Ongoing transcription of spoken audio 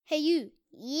Hey you,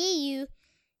 you,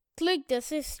 click the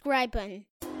subscribe button.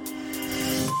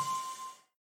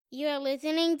 You are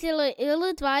listening to the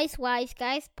Ill-Advised Wise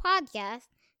Guys podcast,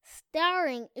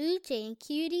 starring Uche and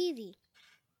Cute Easy.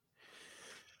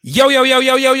 Yo. We are the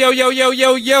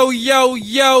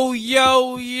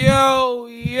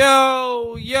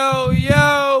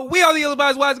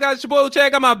Ill-Advised Wise Guys. It's your boy Uche. I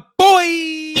got my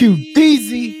boy Cute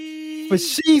Easy for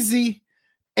Sheezy,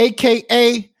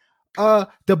 aka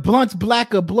the Blunt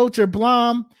Blacker Blocher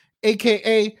Blom,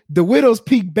 aka the Widow's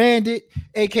Peak Bandit,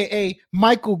 aka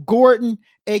Michael Gordon,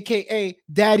 aka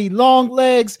Daddy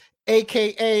Longlegs,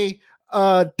 aka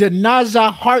the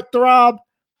Naja Heartthrob.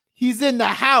 He's in the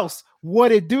house.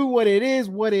 What it do, what it is,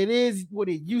 what it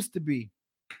used to be.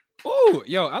 Oh,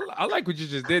 yo, I like what you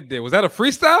just did there. Was that a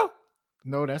freestyle?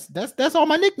 No, that's all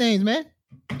my nicknames, man.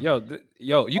 Yo,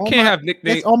 you all can't have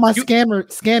nicknames. That's all my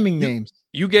scamming names.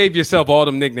 You gave yourself all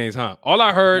them nicknames, huh? All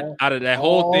I heard out of that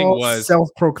whole thing was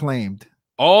self-proclaimed.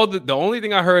 The only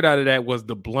thing I heard out of that was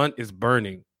the blunt is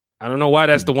burning. I don't know why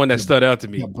that's the one that stood out to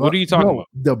me. What are you talking about?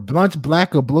 The Blunt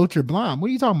Blacker Blocher Blom. What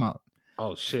are you talking about?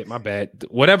 Oh shit, my bad.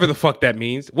 Whatever the fuck that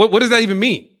means. What does that even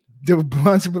mean? The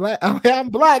Blunt Black. I'm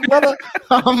black, brother.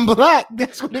 I'm black.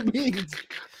 That's what it means.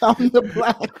 I'm the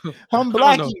black. I'm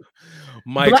Blackie.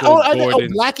 Michael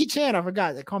Gordon. Blackie Chan. I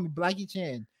forgot. They call me Blackie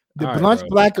Chan. The All Blunt right,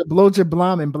 Blacker Blocher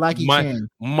Blom and Blackie Chan.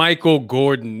 Michael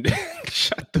Gordon.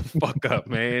 Shut the fuck up,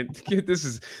 man.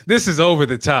 This is over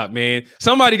the top, man.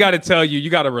 Somebody got to tell you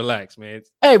got to relax, man.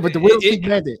 Hey, but the Widow's Peak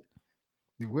Bandit.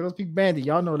 The Widow's Peak Bandit,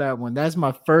 y'all know that one. That was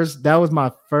my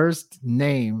first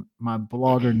name, my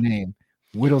blogger name,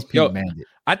 Widow's Peak Bandit.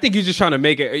 I think you're just trying to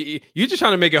make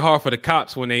it hard for the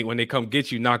cops when they come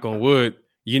get you, knock on wood.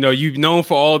 You know, you've known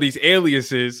for all these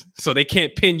aliases, so they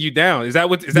can't pin you down. Is that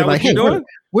what you're doing?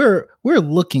 We're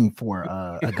looking for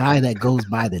a guy that goes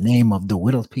by the name of the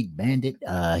Widow's Peak Bandit.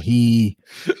 He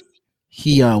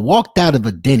walked out of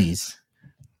a Denny's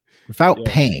without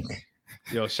paying.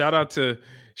 Yo, shout out to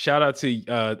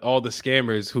all the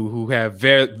scammers who have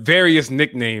various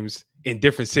nicknames in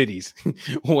different cities.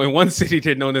 In one city,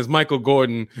 they're known as Michael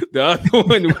Gordon. The other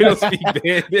one, Widow's Peak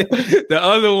Bandit. The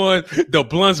other one, the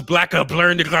Blunts Blacker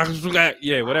Blurn.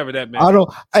 Yeah, whatever that meant. I don't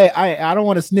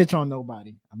want to snitch on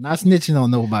nobody. I'm not snitching on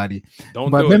nobody.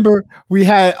 Remember, we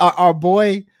had our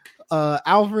boy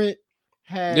Alfred.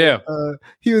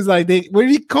 He was like, what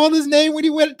did he call his name when he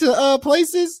went to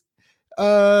places?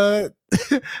 What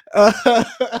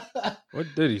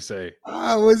did he say?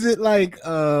 Was it like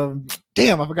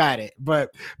damn, I forgot it.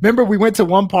 But remember, we went to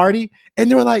one party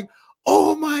and they were like,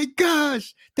 oh my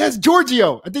gosh, that's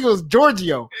Giorgio. I think it was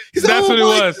Giorgio. He's that's like, what it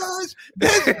was. Gosh,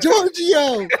 that's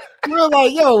Giorgio. We're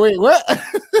like, yo, wait, what?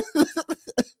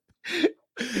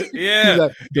 Yeah.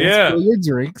 Like, don't spill your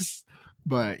drinks.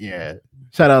 But yeah,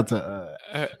 shout out to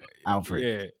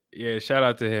Alfred. Yeah, shout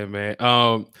out to him, man.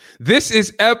 This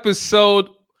is episode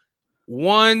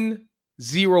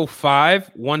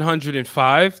 105.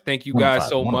 Thank you guys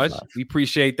so much. We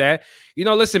appreciate that.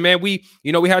 Listen, man, we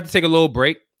had to take a little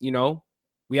break. We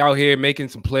out here making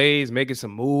some plays, making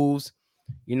some moves.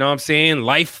 You know what I'm saying?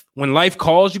 When life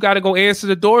calls, you got to go answer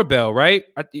the doorbell, right?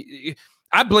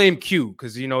 I blame Q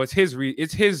because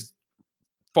it's his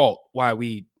fault why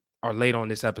we are late on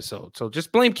this episode. So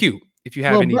just blame Q. If you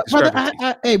have any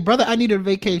brother, I need a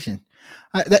vacation.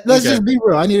 Let's just be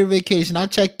real. I need a vacation. I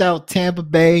checked out Tampa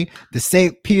Bay, the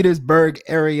St. Petersburg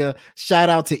area. Shout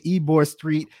out to Ybor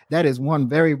Street. That is one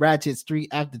very ratchet street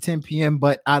after 10 p.m.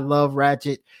 But I love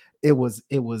ratchet. It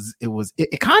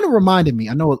kind of reminded me.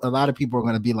 I know a lot of people are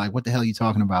going to be like, "What the hell are you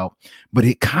talking about?" But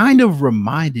it kind of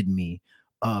reminded me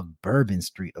of Bourbon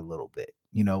Street a little bit.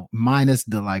 Minus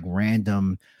the like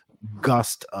random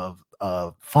gust of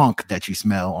funk that you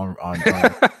smell on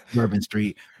Bourbon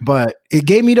Street, but it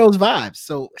gave me those vibes.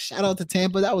 So shout out to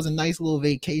Tampa. That was a nice little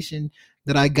vacation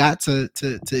that I got to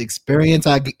experience.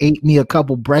 I ate me a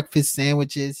couple breakfast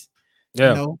sandwiches.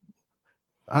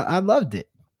 I loved it.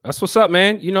 That's what's up,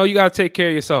 man. You got to take care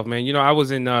of yourself, man. I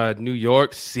was in New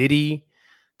York City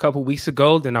a couple weeks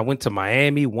ago. Then I went to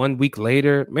Miami 1 week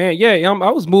later. Man,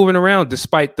 I was moving around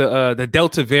despite the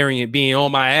Delta variant being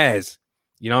on my ass.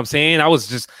 You know what I'm saying? I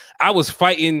was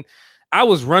fighting. I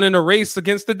was running a race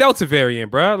against the Delta variant,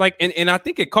 bro. Like, and I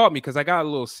think it caught me because I got a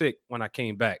little sick when I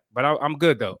came back. But I'm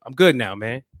good though. I'm good now,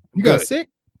 man. You got sick,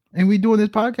 and we doing this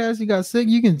podcast. You got sick.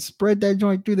 You can spread that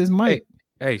joint through this mic.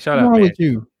 Hey, shut up, man. What's wrong with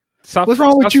you? What's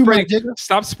wrong with you, Mike?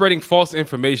 Stop spreading false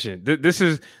information. This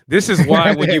is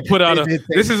why when you put out Dr.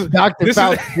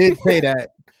 Fauci did say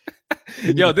that.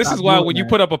 Yo, this is why when you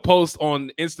put up a post on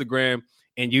Instagram,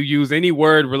 and you use any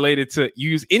word related to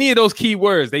use any of those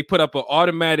keywords, they put up an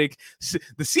automatic.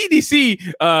 The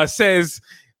CDC says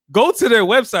go to their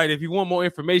website if you want more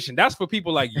information. That's for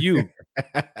people like you.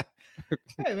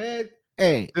 Hey man,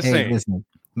 hey,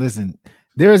 listen.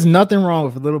 There is nothing wrong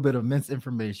with a little bit of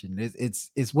misinformation.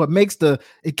 It's what makes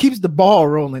it keeps the ball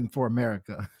rolling for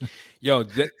America. Yo,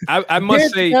 I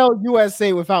must say, tell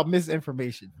USA without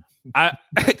misinformation. I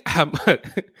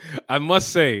must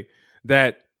say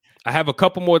that I have a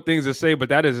couple more things to say, but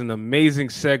that is an amazing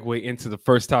segue into the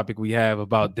first topic we have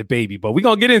about the baby. But we're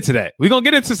gonna get into that. We're gonna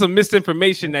get into some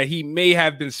misinformation that he may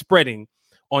have been spreading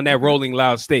on that Rolling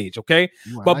Loud stage. Okay,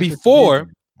 but before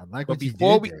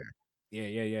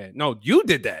Yeah. No, you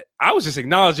did that. I was just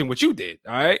acknowledging what you did.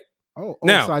 All right.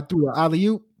 Now so I threw an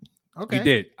alley-oop. Okay, you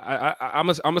did. I'm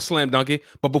a slam dunk it.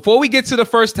 But before we get to the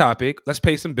first topic, let's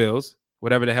pay some bills,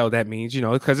 whatever the hell that means.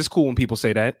 Because it's cool when people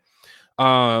say that.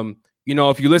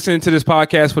 If you're listening to this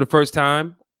podcast for the first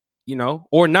time,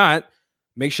 or not,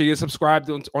 make sure you're subscribed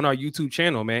on our YouTube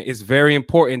channel, man. It's very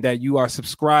important that you are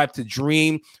subscribed to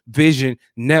Dream Vision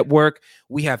Network.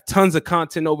 We have tons of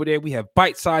content over there. We have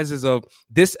bite sizes of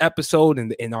this episode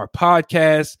and in our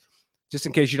podcast, just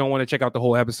in case you don't want to check out the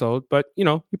whole episode. But,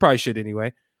 you probably should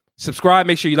anyway. Subscribe.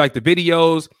 Make sure you like the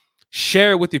videos.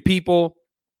 Share it with your people.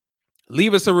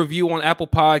 Leave us a review on Apple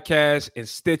Podcasts and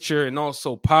Stitcher and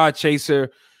also Podchaser.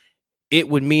 It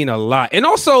would mean a lot. And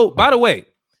also, by the way,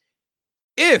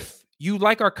 if you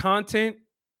like our content,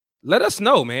 let us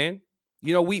know, man.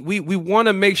 We want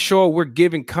to make sure we're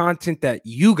giving content that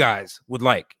you guys would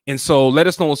like. And so let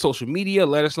us know on social media,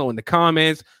 let us know in the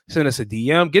comments, send us a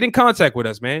DM, get in contact with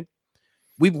us, man.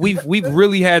 We've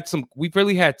really had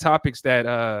topics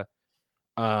that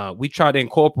we try to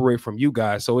incorporate from you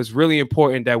guys. So it's really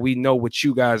important that we know what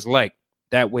you guys like.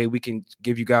 That way we can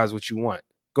give you guys what you want.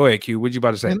 Go ahead, Q. What you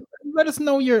about to say? And let us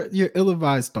know your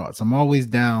ill-advised thoughts. I'm always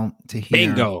down to hear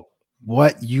Bingo.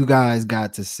 What you guys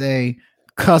got to say.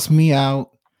 Cuss me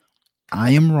out.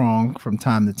 I am wrong from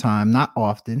time to time, not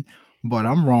often, but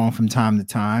I'm wrong from time to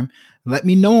time. Let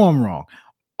me know I'm wrong.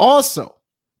 Also,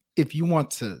 if you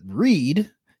want to read,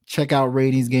 check out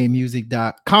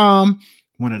ratingsgamemusic.com,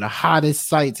 one of the hottest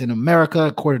sites in America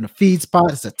according to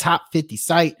FeedSpot. It's a top 50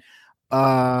 site.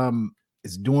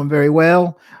 It's doing very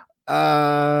well.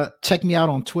 Check me out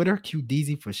on Twitter,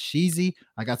 QDZ for Sheezy.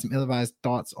 I got some ill-advised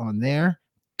thoughts on there.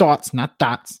 Thoughts, not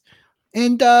dots.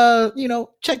 And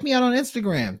check me out on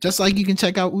Instagram, just like you can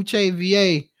check out Uche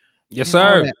VA. Yes,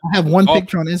 sir. I have one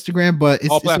picture on Instagram, but it's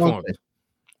all platforms.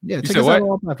 Check us out on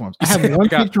all platforms. I have one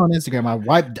picture on Instagram.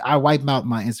 I wipe out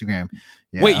my Instagram.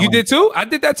 Yeah, wait, you did too? I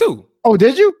did that too. Oh,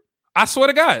 did you? I swear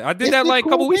to God, I did that like a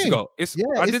couple weeks ago.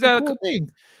 I did that. Cool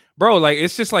thing. Bro, like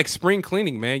it's just like spring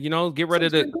cleaning, man. Get rid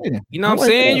of the. You know what I'm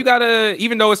saying? You gotta,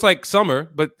 even though it's like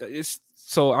summer, but it's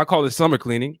so I call it summer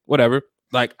cleaning, whatever.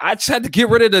 Like I just had to get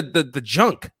rid of the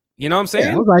junk. You know what I'm saying?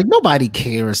 Yeah, I was like, nobody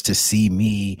cares to see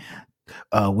me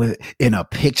in a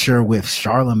picture with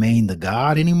Charlemagne the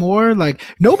God anymore. Like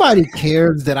nobody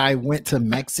cares that I went to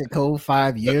Mexico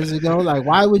 5 years ago. Like,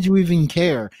 why would you even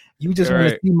care? You just want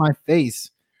to see my face.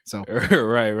 So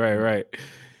right.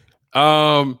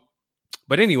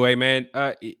 But anyway, man.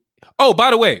 Oh,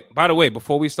 by the way,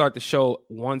 before we start the show,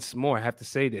 once more, I have to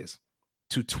say this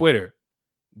to Twitter.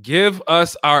 Give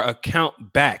us our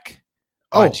account back.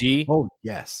 RG. Oh,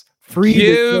 yes. Free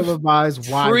the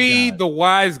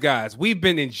wise guys. We've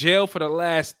been in jail for the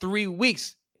last 3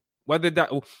 weeks.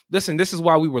 Listen, this is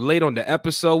why we were late on the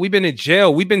episode. We've been in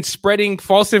jail. We've been spreading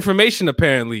false information,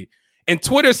 apparently. And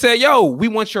Twitter said, yo, we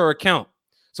want your account.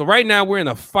 So right now we're in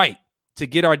a fight to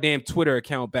get our damn Twitter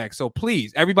account back. So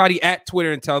please, everybody at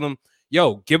Twitter and tell them,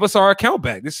 yo, give us our account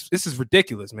back. This is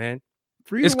ridiculous, man.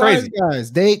 It's crazy, guys.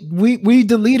 We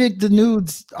deleted the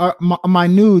nudes. My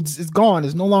nudes is gone.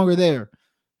 It's no longer there.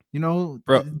 Bro.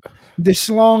 The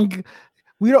schlong.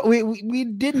 We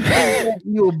didn't think that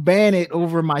you'll ban it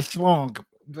over my schlong.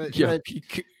 But,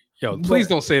 please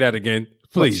don't say that again.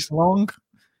 Please. Schlong?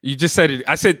 You just said it.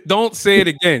 I said don't say it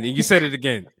again, and you said it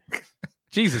again.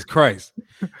 Jesus Christ.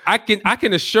 I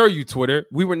can assure you, Twitter,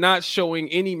 we were not showing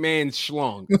any man's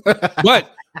schlong.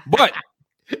 But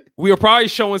we are probably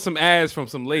showing some ads from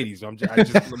some ladies. I'm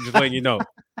just letting you know.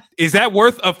 Is that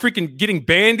worth a freaking getting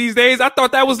banned these days? I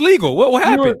thought that was legal. What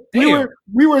happened?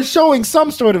 We were showing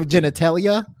some sort of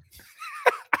genitalia.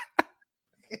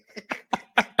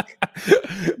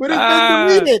 But it's been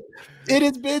deleted. It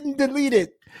has been deleted.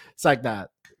 It's like that.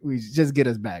 We just get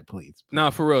us back, please. Nah,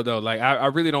 for real though. Like I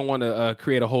really don't want to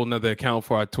create a whole nother account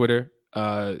for our Twitter.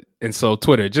 And so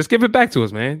Twitter, just give it back to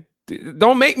us, man.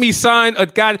 Don't make me sign a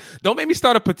guy. Don't make me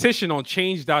start a petition on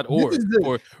change.org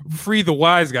for free the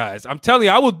wise guys. I'm telling you,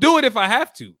 I will do it if I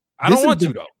have to. I don't want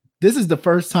to, though. This is the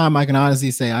first time I can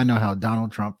honestly say I know how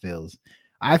Donald Trump feels.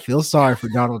 I feel sorry for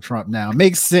Donald Trump now.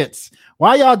 Makes sense.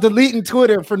 Why y'all deleting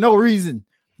Twitter for no reason?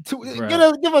 Give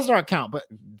us our account. But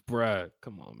bruh,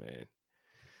 come on, man.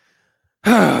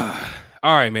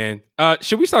 All right, man.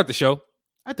 Should we start the show?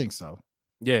 I think so.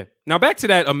 Yeah. Now back to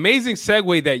that amazing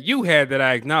segue that you had that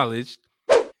I acknowledged.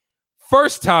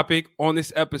 First topic on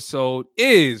this episode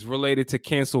is related to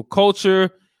cancel culture,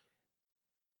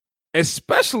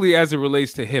 especially as it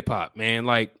relates to hip hop, man.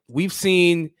 Like we've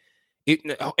seen it.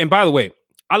 And by the way,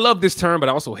 I love this term, but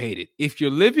I also hate it. If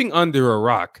you're living under a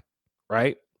rock,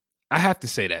 right? I have to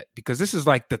say that because this is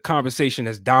like the conversation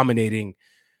that's dominating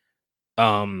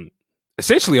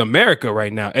essentially America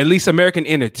right now, at least American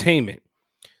entertainment.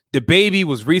 DaBaby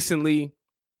was recently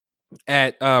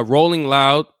at Rolling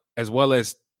Loud as well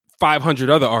as 500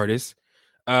 other artists.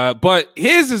 But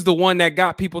his is the one that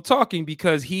got people talking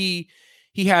because he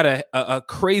had a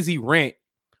crazy rant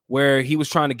where he was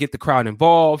trying to get the crowd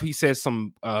involved. He said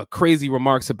some crazy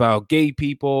remarks about gay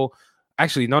people.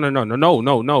 Actually, no.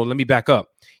 Let me back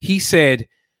up. He said,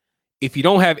 if you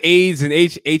don't have AIDS and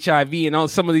HIV and all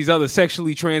some of these other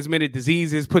sexually transmitted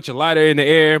diseases, put your lighter in the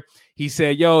air. He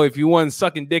said, yo, if you wasn't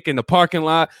sucking dick in the parking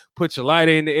lot, put your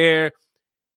lighter in the air.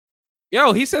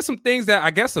 Yo, he said some things that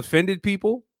I guess offended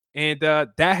people. And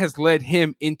that has led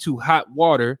him into hot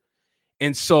water.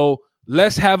 And so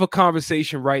let's have a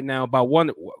conversation right now about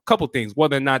a couple things,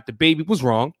 whether or not DaBaby was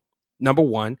wrong. Number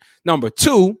one. Number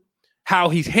two, how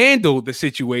he's handled the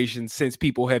situation since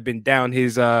people have been down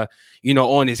his,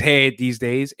 on his head these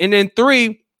days. And then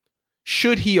three,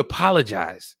 should he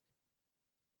apologize?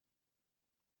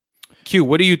 Q,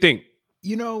 what do you think?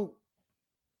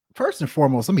 First and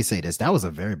foremost, let me say this. That was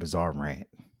a very bizarre rant.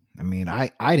 I mean,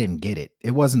 I didn't get it.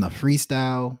 It wasn't a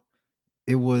freestyle.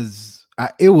 It was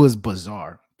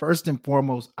bizarre. First and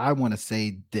foremost, I want to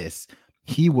say this.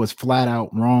 He was flat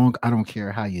out wrong. I don't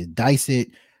care how you dice it,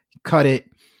 cut it.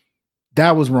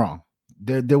 That was wrong.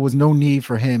 There was no need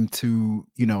for him to,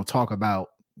 talk about,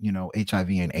 HIV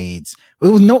and AIDS. It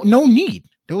was no need.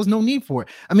 There was no need for it.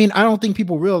 I mean, I don't think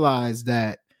people realize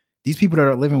that these people that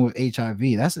are living with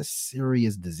HIV, that's a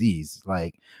serious disease.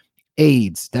 Like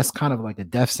AIDS, that's kind of like a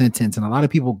death sentence. And a lot of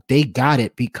people, they got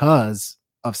it because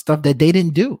of stuff that they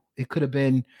didn't do. It could have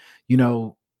been,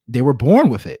 they were born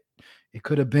with it. It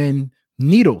could have been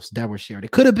needles that were shared.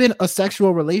 It could have been a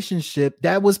sexual relationship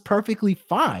that was perfectly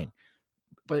fine,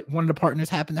 but one of the partners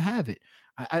happened to have it.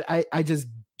 I just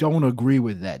don't agree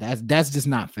with that. That's just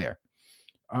not fair.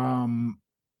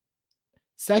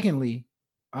 Secondly,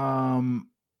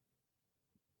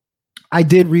 I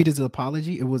did read his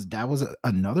apology. That was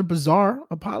another bizarre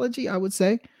apology, I would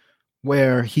say,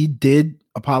 where he did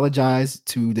apologize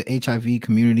to the HIV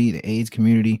community, the AIDS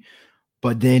community,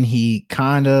 but then he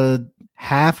kind of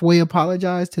halfway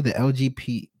apologized to the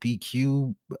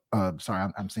LGBTQ.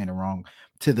 Sorry, I'm saying it wrong.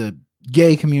 To the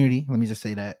gay community. Let me just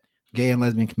say that gay and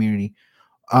lesbian community.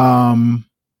 And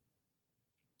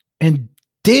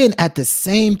then at the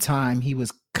same time, he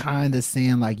was kind of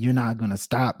saying like, you're not going to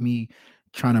stop me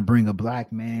trying to bring a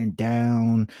black man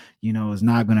down, it's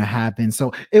not going to happen.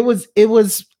 So it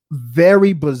was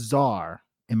very bizarre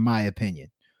in my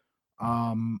opinion.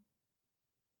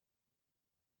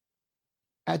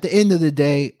 At the end of the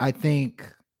day, I think,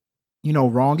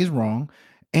 wrong is wrong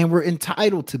and we're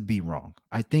entitled to be wrong.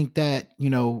 I think that,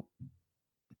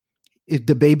 if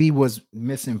DaBaby was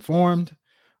misinformed,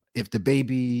 if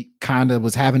DaBaby kind of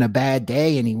was having a bad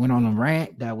day and he went on a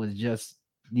rant that was just,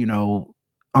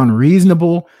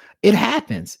 unreasonable, it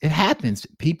happens.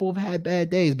 People have had bad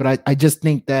days, but I just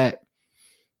think that,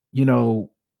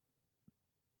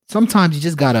 sometimes you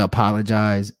just got to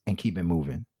apologize and keep it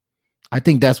moving. I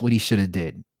think that's what he should have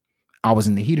did. I was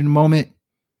in the heat of the moment.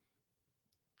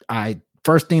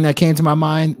 First thing that came to my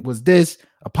mind was this: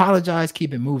 apologize,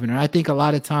 keep it moving. And I think a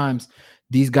lot of times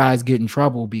these guys get in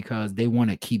trouble because they want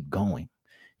to keep going.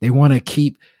 They want to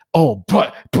keep,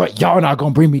 but y'all not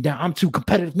going to bring me down. I'm too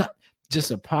competitive. No,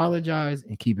 just apologize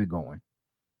and keep it going.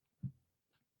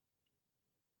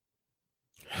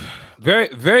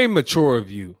 Very, very mature of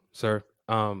you, sir.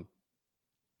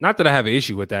 Not that I have an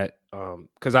issue with that,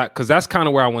 because that's kind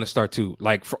of where I want to start too,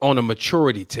 like on a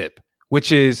maturity tip,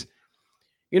 which is,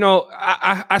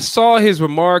 I saw his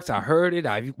remarks, I heard it,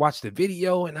 I watched the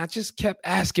video, and I just kept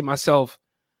asking myself,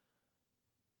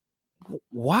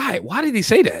 why did he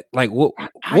say that? Like, what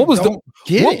was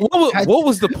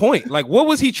the point? Like, what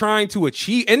was he trying to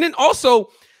achieve? And then also,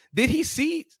 did he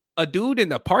see a dude in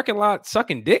the parking lot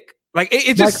sucking dick? Like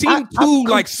it just seemed too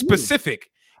like specific.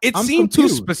 It seemed too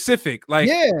specific. Like,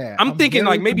 yeah, I'm thinking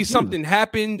like maybe something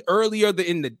happened earlier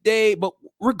in the day, but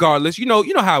regardless, you know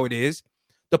how it is.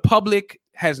 The public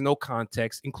has no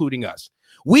context, including us.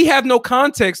 We have no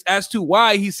context as to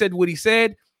why he said what he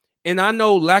said, and I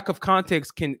know lack of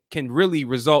context can really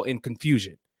result in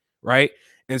confusion, right?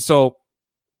 And so,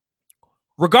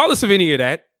 regardless of any of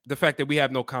that, the fact that we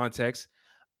have no context,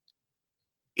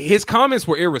 his comments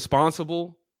were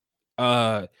irresponsible.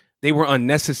 They were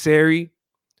unnecessary.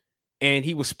 And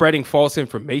he was spreading false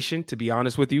information, to be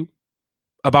honest with you,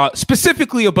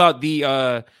 specifically about the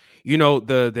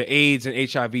the AIDS and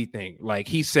HIV thing. Like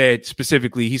he said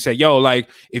specifically, yo,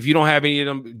 like if you don't have any of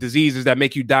them diseases that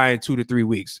make you die in 2 to 3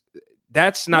 weeks,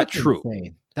 that's not true.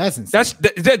 Insane. That's insane.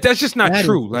 That's just not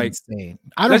true. Like insane.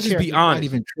 I don't care. Be honest. Not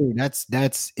even true.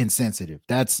 That's insensitive.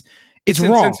 It's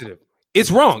wrong. Insensitive. It's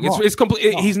wrong. It's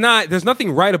complete. He's not. There's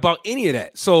nothing right about any of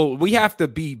that. So we have to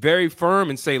be very firm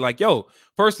and say, like, yo,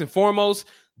 first and foremost,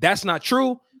 that's not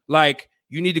true. Like,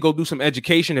 you need to go do some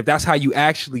education if that's how you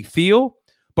actually feel.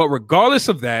 But regardless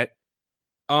of that,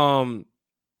 I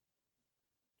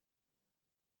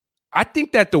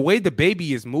think that the way the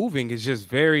baby is moving is just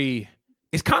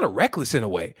it's kind of reckless in a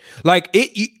way. Like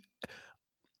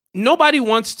nobody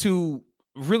wants to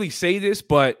really say this,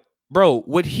 but bro,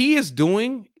 what he is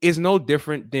doing is no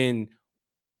different than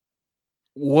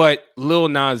what Lil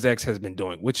Nas X has been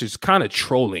doing, which is kind of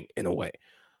trolling in a way.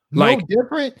 Like, no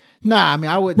different? Nah, I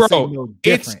mean, I wouldn't say no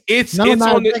different. It's on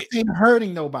the ain't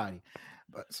hurting nobody.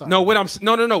 But, no, what I'm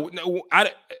no.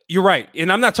 You're right,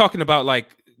 and I'm not talking about like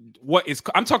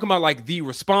I'm talking about like the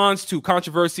response to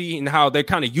controversy and how they're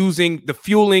kind of using the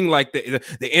fueling, like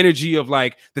the energy of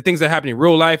like the things that happen in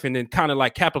real life, and then kind of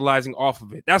like capitalizing off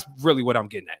of it. That's really what I'm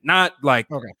getting at, not like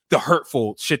the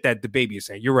hurtful shit that the baby is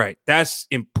saying. You're right. That's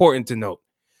important to note.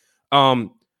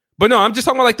 But no, I'm just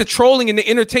talking about like the trolling and the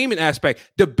entertainment aspect.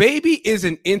 The baby is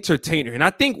an entertainer, and I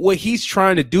think what he's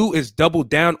trying to do is double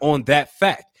down on that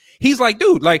fact. He's like,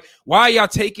 dude, like, why are y'all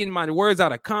taking my words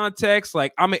out of context?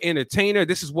 Like, I'm an entertainer.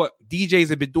 This is what DJs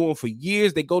have been doing for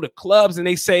years. They go to clubs and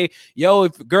they say, yo,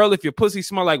 if your pussy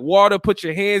smell like water, put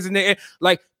your hands in there.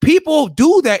 Like, people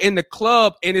do that in the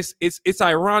club, and it's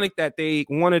ironic that they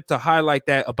wanted to highlight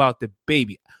that about the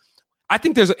baby. I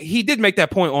think he did make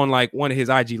that point on like one of his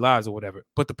IG lives or whatever.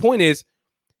 But the point is,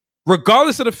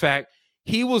 regardless of the fact,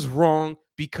 he was wrong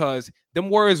because them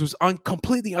words was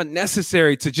completely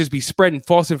unnecessary to just be spreading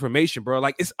false information, bro.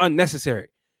 Like, it's unnecessary.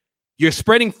 You're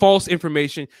spreading false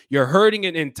information. You're hurting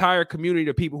an entire community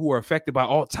of people who are affected by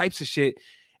all types of shit.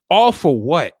 All for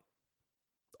what?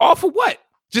 All for what?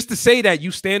 Just to say that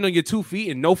you stand on your 2 feet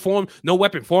and no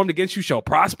weapon formed against you shall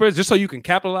prosper, just so you can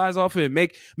capitalize off it and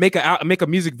make a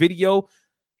music video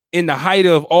in the height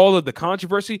of all of the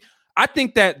controversy. I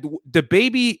think that the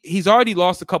baby, he's already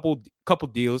lost a couple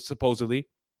deals, supposedly.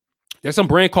 There's some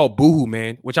brand called Boohoo,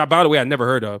 man, which by the way, I never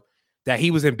heard of, that he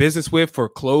was in business with for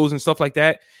clothes and stuff like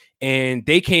that. And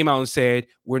they came out and said,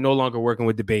 we're no longer working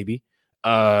with the baby.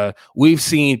 We've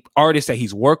seen artists that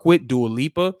he's worked with, Dua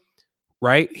Lipa,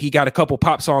 right? He got a couple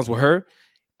pop songs with her.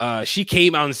 She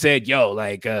came out and said, yo,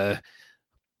 like,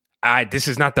 this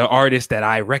is not the artist that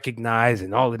I recognize,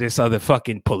 and all of this other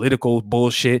fucking political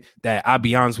bullshit that, I'll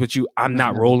be honest with you, I'm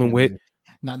not rolling with.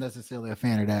 Not necessarily a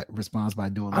fan of that response by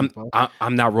Dua Lipa.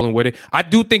 I'm not rolling with it. I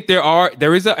do think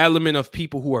there is an element of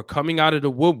people who are coming out of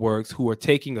the woodworks who are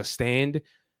taking a stand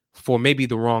for maybe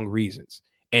the wrong reasons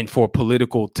and for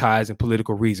political ties and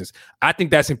political reasons. I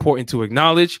think that's important to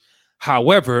acknowledge.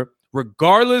 However,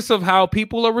 regardless of how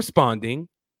people are responding,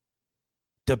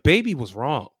 the baby was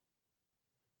wrong.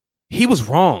 He was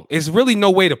wrong. There's really no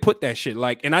way to put that shit.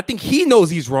 Like, and I think he knows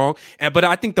he's wrong. But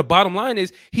I think the bottom line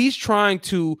is he's trying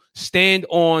to stand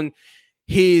on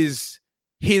his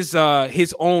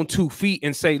own 2 feet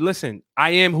and say, listen, I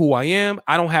am who I am.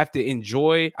 I don't have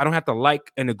to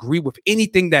like and agree with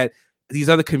anything that these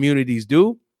other communities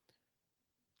do.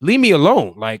 Leave me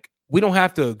alone. Like, we don't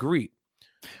have to agree.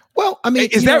 Well, I mean,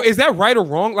 is that right or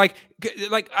wrong? Like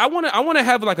I want to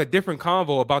have like a different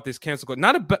convo about this cancel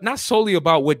culture, not solely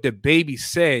about what the baby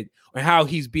said or how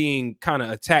he's being kind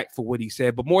of attacked for what he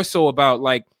said, but more so about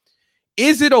like,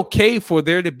 is it okay for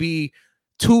there to be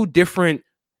two different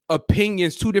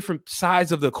opinions, two different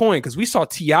sides of the coin? Because we saw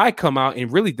T.I. come out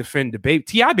and really defend the baby.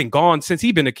 T.I. been gone since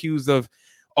he's been accused of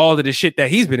all of the shit that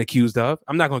he's been accused of.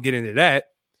 I'm not gonna get into that.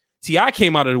 T.I.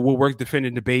 came out of the woodwork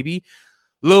defending the baby.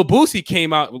 Lil Boosie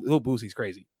came out. Lil Boosie's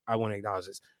crazy. I want to acknowledge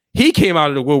this. He came out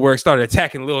of the woodwork, started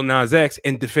attacking Lil Nas X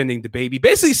and defending the baby,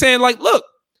 basically saying like, look,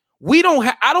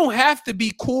 I don't have to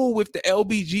be cool with the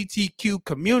LGBTQ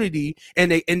community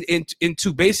and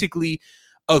to basically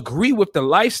agree with the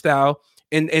lifestyle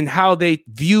and how they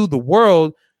view the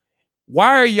world,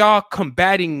 why are y'all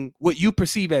combating what you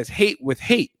perceive as hate with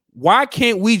hate? Why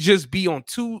can't we just be on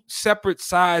two separate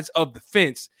sides of the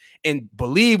fence and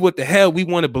believe what the hell we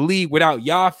want to believe without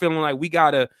y'all feeling like we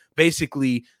gotta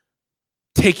basically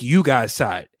take you guys'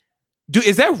 side?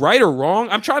 Is that right or wrong?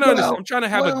 I'm trying to understand. I'm trying to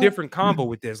have a different combo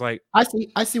with this. Like, I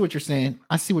see what you're saying.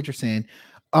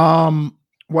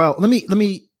 Well, let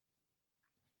me.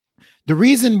 The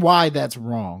reason why that's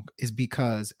wrong is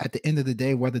because at the end of the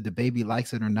day, whether the baby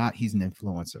likes it or not, he's an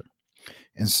influencer.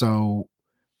 And so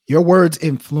your words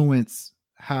influence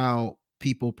how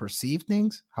people perceive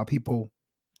things, how people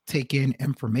take in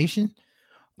information.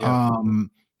 Yeah.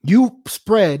 You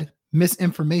spread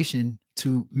misinformation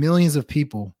to millions of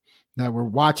people that were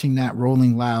watching that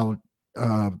Rolling Loud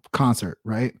concert,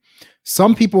 right?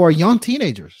 Some people are young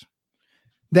teenagers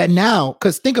that now,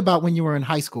 because think about when you were in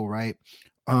high school, right?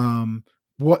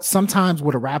 What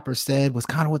a rapper said was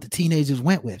kind of what the teenagers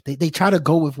went with. They try to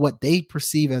go with what they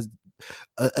perceive as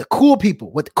cool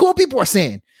people, what the cool people are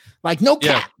saying. Like no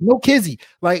cap, no kizzy.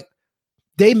 Like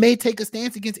they may take a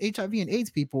stance against HIV and AIDS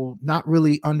people, not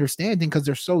really understanding because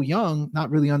they're so young, not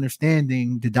really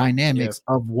understanding the dynamics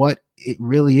of what it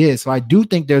really is. So I do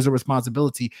think there's a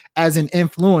responsibility as an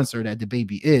influencer that the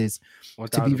baby is 100%.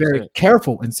 To be very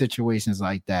careful in situations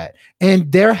like that.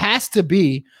 And there has to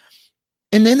be,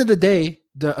 in the end of the day,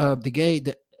 the gay,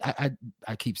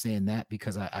 I keep saying that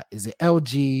because is it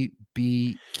LGBTQ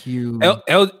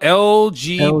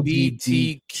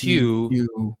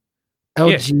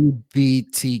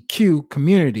LGBTQ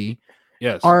community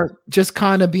are just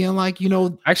kind of being like,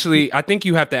 actually, I think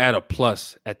you have to add a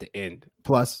plus at the end.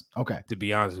 Plus, okay. To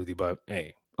be honest with you, but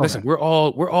hey, listen, we're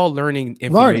all learning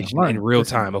information in real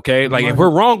time. Okay, like if we're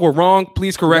wrong.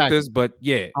 Please correct us. But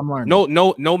yeah, I'm learning.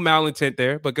 No malintent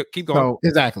there. But keep going. So,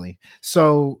 exactly.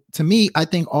 So to me, I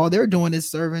think all they're doing is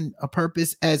serving a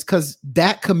purpose because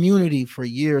that community for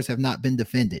years have not been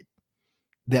defended.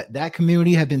 That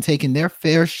community have been taking their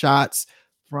fair shots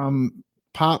from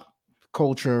pop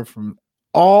culture from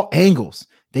all angles.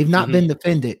 They've not been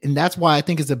defended, and that's why I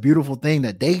think it's a beautiful thing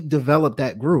that they developed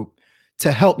that group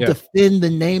to help defend the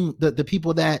name, the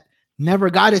people that never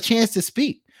got a chance to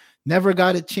speak, never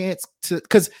got a chance to,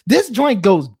 because this joint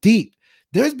goes deep.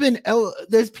 There's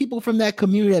people from that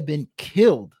community that have been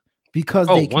killed because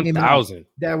they came out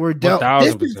that were dealt.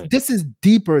 This is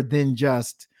deeper than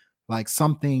just like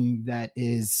something that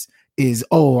is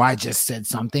I just said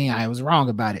something, I was wrong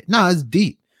about it. No, it's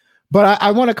deep. But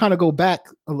I want to kind of go backtrack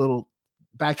a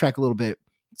little bit,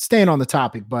 staying on the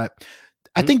topic. But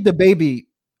I think the baby,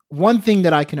 one thing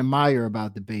that I can admire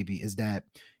about the baby is that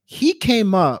he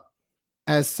came up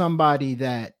as somebody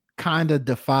that kind of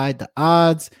defied the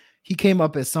odds. He came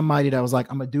up as somebody that was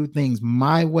like, I'm gonna do things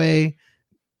my way.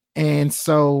 And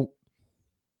so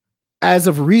as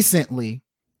of recently,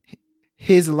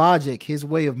 his logic, his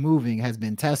way of moving has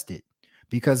been tested,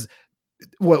 because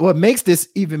what makes this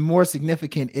even more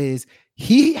significant is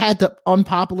he had the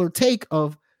unpopular take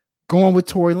of going with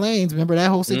Tory Lanez. Remember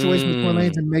that whole situation with Tory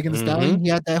Lanez and Megan Thee Stallion?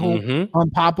 He had that whole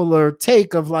unpopular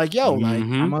take of like, yo, like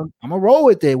I'm a roll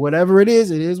with it. Whatever it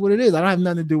is what it is. I don't have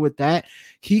nothing to do with that.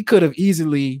 He could have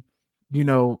easily,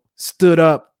 stood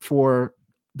up for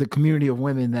the community of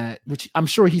women which I'm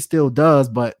sure he still does,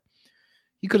 but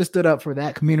he could have stood up for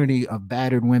that community of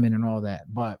battered women and all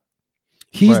that. But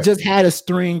he's just had a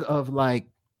string of, like,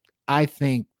 I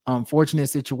think, unfortunate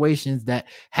situations that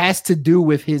has to do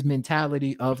with his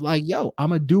mentality of like, yo, I'm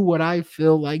gonna do what I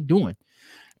feel like doing.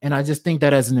 And I just think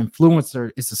that as an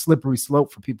influencer, it's a slippery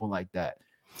slope for people like that,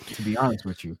 to be honest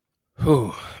with you.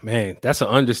 Oh man, that's an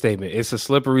understatement. It's a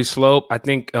slippery slope. I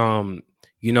think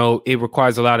it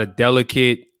requires a lot of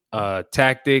delicate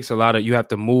tactics. You have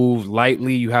to move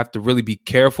lightly, you have to really be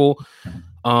careful.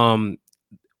 I'll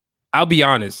be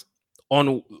honest,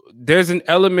 there's an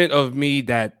element of me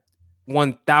that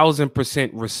 1000%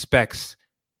 respects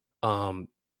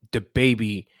the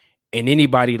baby and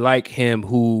anybody like him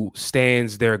who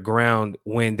stands their ground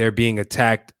when they're being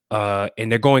attacked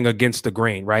and they're going against the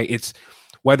grain, right? It's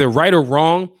whether right or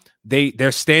wrong,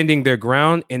 they're standing their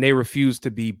ground and they refuse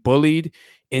to be bullied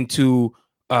into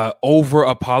over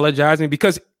apologizing,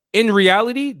 because in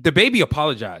reality, the baby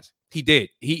apologized. He did.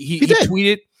 He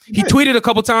tweeted a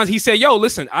couple times. He said, yo,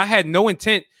 listen, I had no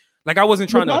intent. Like, I wasn't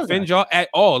trying to offend y'all at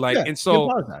all. Like, and so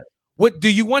what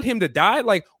do you want him to die?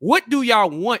 Like, what do y'all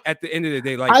want at the end of the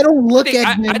day? Like, I don't look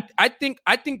at him. I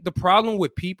think the problem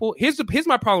with people, here's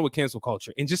my problem with cancel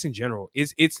culture and just in general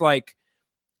is it's like,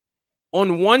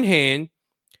 on one hand,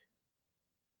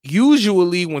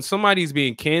 usually when somebody's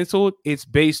being canceled, it's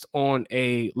based on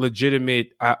a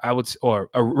legitimate, I would, or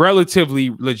a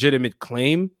relatively legitimate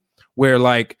claim where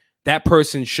like that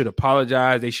person should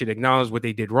apologize. They should acknowledge what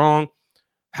they did wrong.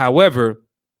 However,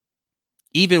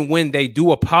 even when they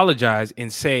do apologize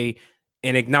and say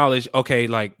and acknowledge, okay,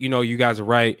 like, you know, you guys are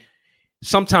right,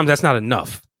 sometimes that's not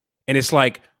enough. And it's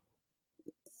like,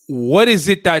 what is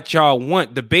it that y'all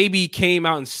want? The baby came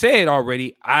out and said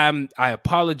already, I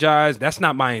apologize. That's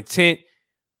not my intent.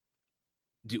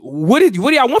 What do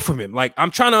y'all want from him? Like,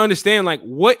 I'm trying to understand, like,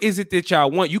 what is it that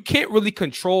y'all want? You can't really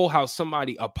control how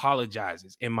somebody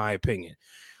apologizes, in my opinion.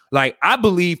 Like, I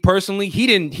believe personally, he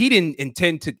didn't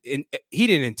intend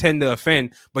to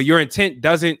offend, but your intent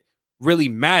doesn't really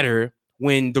matter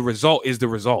when the result is the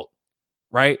result,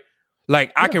 right?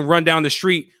 Like, I can run down the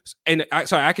street and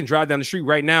I can drive down the street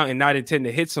right now and not intend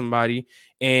to hit somebody,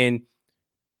 and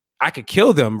I could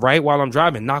kill them right while I'm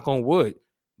driving, knock on wood.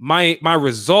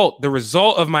 The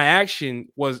result of my action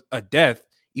was a death,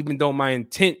 even though my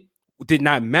intent did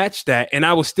not match that, and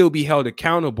I will still be held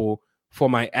accountable for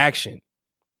my action.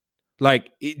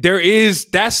 Like,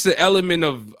 that's the element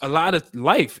of a lot of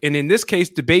life. And in this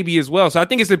case, the baby as well. So I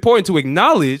think it's important to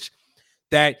acknowledge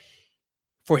that,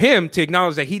 for him to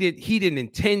acknowledge that he didn't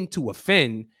intend to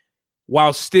offend,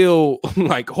 while still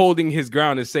like holding his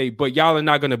ground and say, but y'all are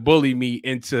not going to bully me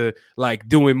into like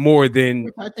doing more than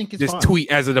I think this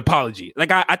tweet as an apology. Like,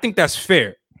 I think that's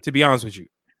fair, to be honest with you.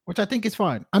 Which I think is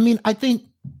fine. I mean, I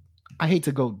hate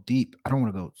to go deep. I don't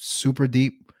want to go super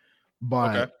deep,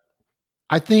 but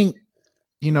I think,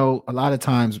 you know, a lot of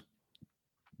times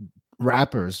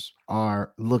rappers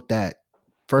are looked at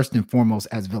first and foremost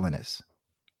as villainous,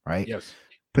 right? Yes.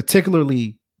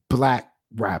 Particularly black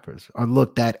rappers are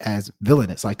looked at as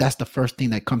villainous. Like, that's the first thing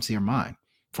that comes to your mind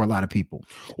for a lot of people.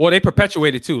 Well, they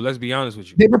perpetuate it too. Let's be honest with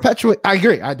you. They perpetuate. I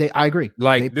agree. I agree.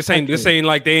 Like, this ain't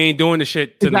like they ain't doing the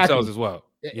shit to themselves as well.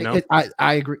 You know,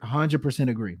 I agree. 100%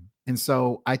 agree. And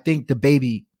so I think the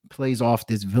baby plays off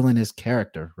this villainous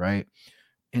character, right?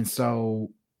 And so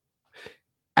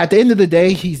at the end of the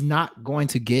day, he's not going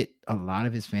to get a lot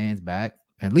of his fans back,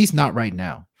 at least not right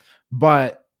now.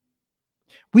 But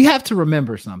we have to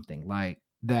remember something, like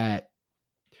that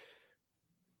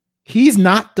he's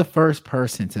not the first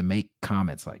person to make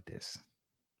comments like this.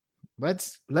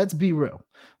 Let's be real.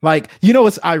 Like, you know,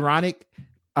 it's ironic.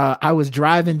 I was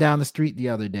driving down the street the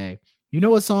other day. You know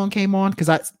what song came on? Because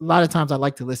a lot of times I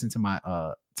like to listen to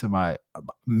my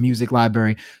music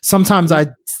library. Sometimes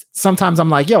I'm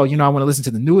like, yo, you know, I want to listen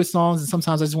to the newest songs, and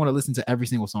sometimes I just want to listen to every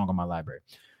single song on my library.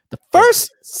 The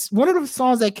first one of the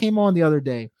songs that came on the other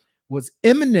day was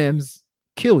Eminem's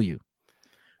 "Kill You,"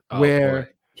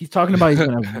 where he's talking about he's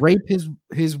gonna rape his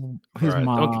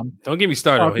mom. Don't get me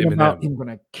started on Eminem. He's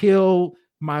gonna kill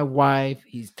my wife.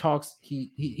 He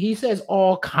says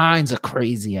all kinds of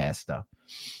crazy ass stuff.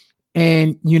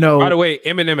 And you know, by the way,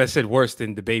 Eminem has said worse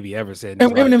than the baby ever said.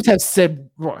 And Eminem has said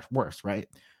worse, right?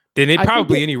 Than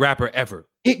any rapper ever.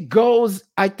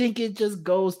 I think it just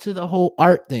goes to the whole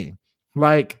art thing.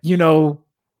 Like, you know,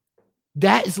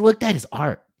 that is looked at as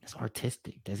art. It's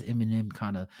artistic. That's Eminem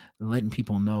kind of letting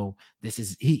people know this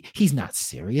is he's not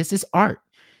serious. It's art.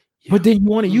 Yeah. But then you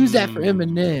want to use that for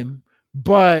Eminem.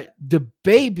 But the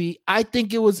baby, I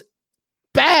think it was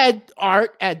bad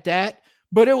art at that.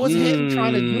 But it was him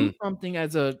trying to do something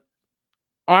as a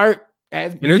art,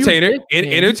 as entertainer,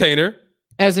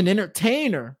 as an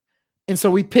entertainer. And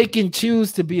so we pick and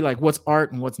choose to be like, what's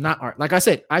art and what's not art. Like I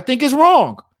said, I think it's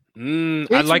wrong.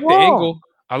 I like the angle.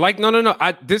 I like no.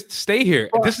 Stay here.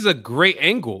 This is a great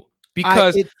angle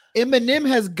because Eminem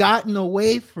has gotten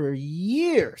away for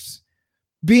years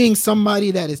being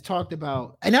somebody that is talked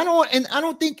about, and I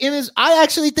don't think M is. I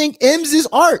actually think M's is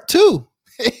art too.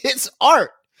 It's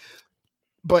art,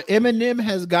 but Eminem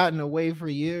has gotten away for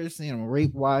years saying, "I'm a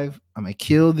rape wife. I'm gonna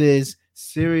kill this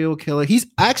serial killer." He's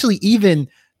actually even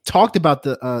talked about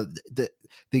the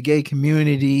gay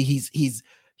community.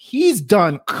 He's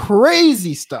done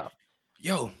crazy stuff.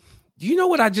 Yo, you know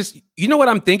what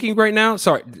I'm thinking right now?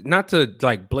 Sorry, not to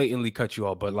like blatantly cut you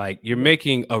off, but like you're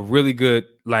making a really good,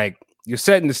 like you're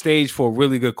setting the stage for a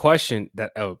really good question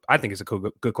that I think is a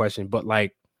good question. But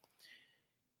like,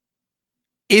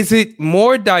 is it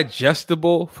more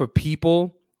digestible for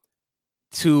people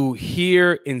to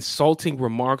hear insulting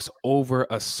remarks over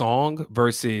a song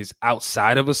versus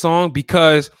outside of a song?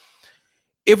 Because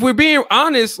if we're being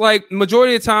honest, like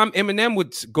majority of the time, Eminem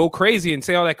would go crazy and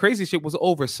say all that crazy shit was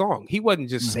over a song. He wasn't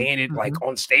just saying it like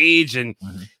on stage and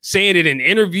saying it in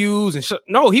interviews and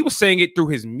no, he was saying it through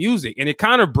his music. And it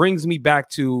kind of brings me back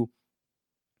to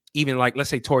even like, let's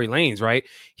say Tory Lanez, right?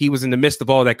 He was in the midst of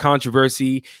all that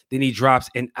controversy. Then he drops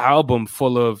an album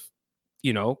full of,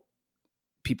 you know,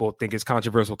 people think it's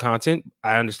controversial content.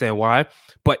 I understand why,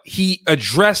 but he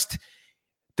addressed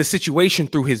the situation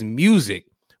through his music,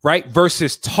 right?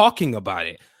 Versus talking about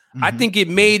it. Mm-hmm. I think it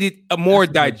made it a more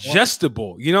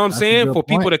digestible, you know what I'm saying? For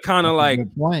people to kind of like,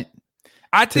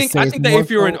 I think that if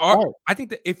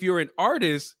you're an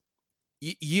artist,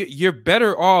 you're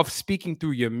better off speaking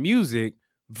through your music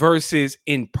versus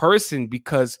in person,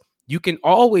 because you can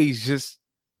always just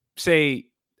say,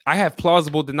 I have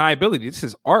plausible deniability. This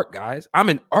is art, guys. I'm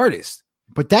an artist.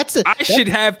 But I should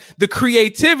have the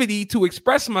creativity to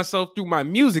express myself through my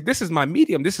music. This is my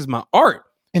medium. This is my art.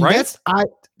 And right? that's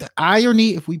the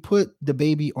irony. If we put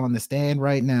DaBaby on the stand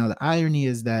right now, the irony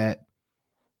is that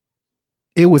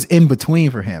it was in between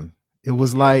for him. It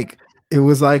was like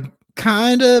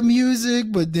kind of music,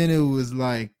 but then it was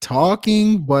like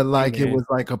talking, but like it was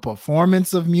like a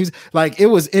performance of music. Like it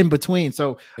was in between.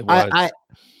 So I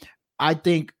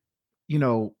think, you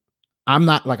know, I'm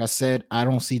not, like I said, I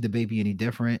don't see DaBaby any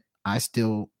different. I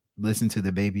still listen to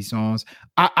DaBaby songs.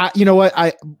 You know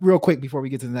what? Real quick before we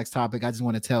get to the next topic, I just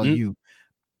want to tell you,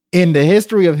 in the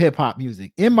history of hip hop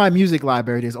music, in my music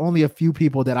library, there's only a few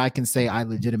people that I can say I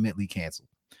legitimately canceled.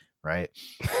 Right?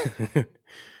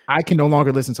 I can no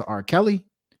longer listen to R. Kelly.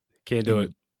 Can't do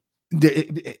it.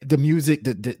 The music,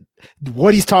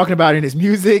 what he's talking about in his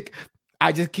music,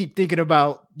 I just keep thinking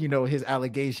about, you know, his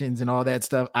allegations and all that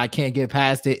stuff. I can't get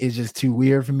past it. It's just too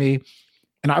weird for me.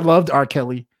 And I loved R.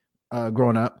 Kelly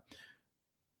growing up.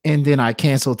 And then I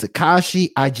canceled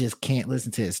Tekashi. I just can't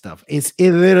listen to his stuff. It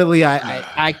literally,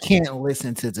 I can't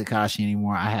listen to Tekashi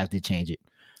anymore. I have to change it.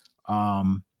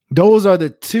 Those are the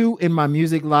two in my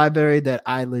music library that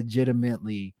I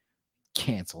legitimately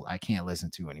canceled. I can't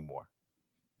listen to anymore.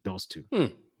 Those two.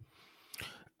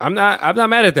 I'm not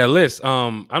mad at that list.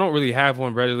 I don't really have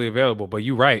one readily available, but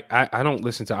you're right. I don't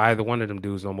listen to either one of them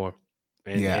dudes no more.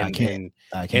 I can't.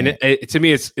 And to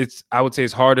me, it's I would say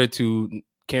it's harder to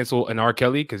cancel an R.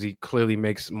 Kelly because he clearly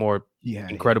makes more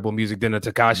incredible music than a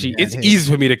Tekashi. It's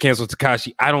easy for me to cancel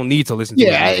Tekashi. I don't need to listen to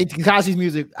it. Tekashi's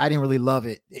music, I didn't really love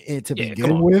it to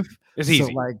begin with. It's easy.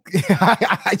 So like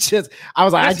I just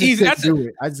couldn't do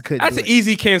it. I just couldn't. That's an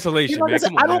easy cancellation, man.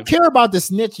 I don't care about the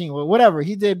snitching or whatever.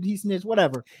 He snitched,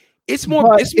 whatever. It's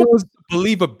more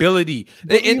believability.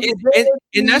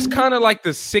 And that's kind of like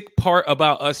the sick part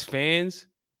about us fans.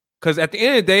 Because at the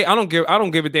end of the day, I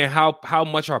don't give a damn how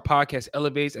much our podcast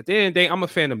elevates. At the end of the day, I'm a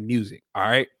fan of music. All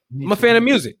right. I'm a fan of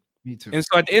music. Me too. And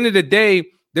so at the end of the day,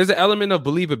 there's an element of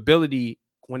believability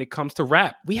when it comes to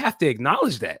rap. We have to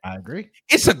acknowledge that. I agree.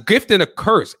 It's a gift and a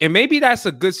curse. And maybe that's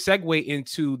a good segue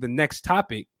into the next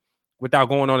topic without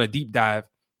going on a deep dive.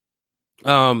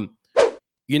 You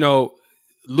know,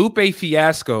 Lupe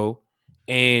Fiasco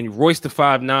and Royce da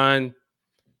 5'9"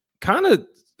 kind of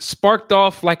sparked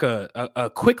off like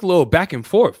a quick little back and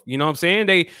forth. You know what I'm saying?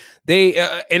 They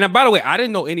and by the way, I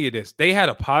didn't know any of this. They had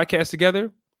a podcast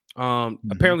together.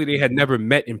 Apparently they had never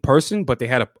met in person, but they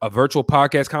had a virtual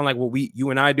podcast, kind of like what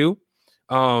you and I do.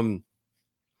 And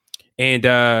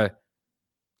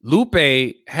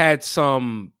Lupe had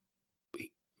some.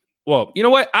 Well, you know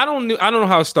what? I don't know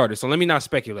how it started, so let me not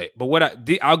speculate. But what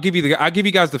I'll give you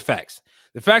guys the facts.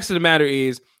 The facts of the matter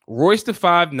is Royce da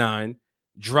 5'9"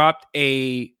 dropped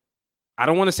I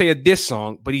don't want to say a diss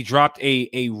song, but he dropped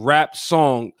a rap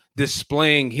song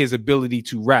displaying his ability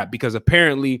to rap, because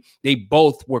apparently they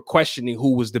both were questioning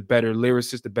who was the better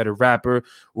lyricist, the better rapper.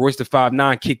 Royce da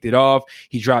 5'9" kicked it off.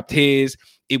 He dropped his.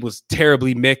 It was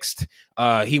terribly mixed.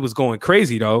 He was going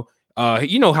crazy though.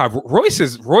 You know how Royce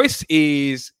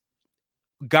is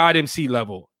God MC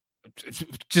level.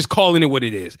 Just calling it what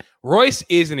it is. Royce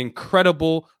is an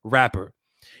incredible rapper.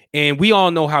 And we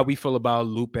all know how we feel about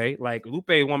Lupe. Like, Lupe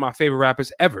is one of my favorite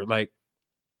rappers ever. Like,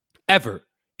 ever.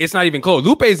 It's not even close.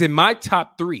 Lupe is in my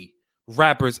top 3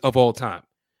 rappers of all time.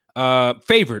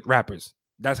 Favorite rappers.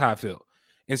 That's how I feel.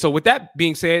 And so with that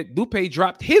being said, Lupe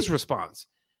dropped his response,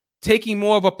 taking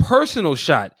more of a personal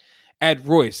shot at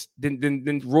Royce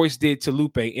than Royce did to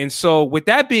Lupe. And so with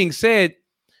that being said,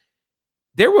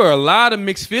 there were a lot of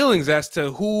mixed feelings as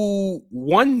to who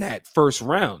won that first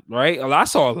round, right? I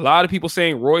saw a lot of people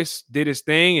saying Royce did his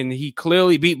thing and he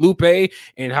clearly beat Lupe,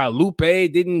 and how Lupe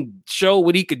didn't show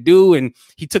what he could do, and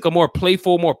he took a more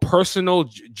playful, more personal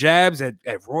jabs at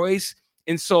Royce.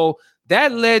 And so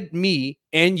that led me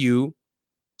and you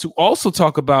to also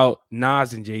talk about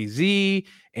Nas and Jay-Z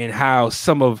and how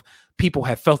some of people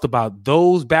have felt about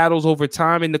those battles over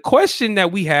time. And the question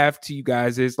that we have to you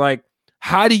guys is like,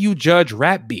 how do you judge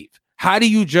rap beef? How do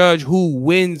you judge who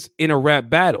wins in a rap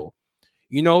battle?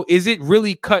 You know, is it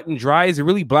really cut and dry? Is it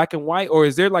really black and white? Or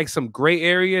is there like some gray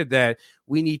area that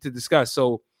we need to discuss?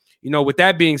 So, you know, with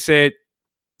that being said,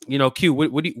 you know, Q,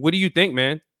 what do you think,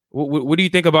 man? What do you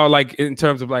think about like in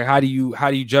terms of like how do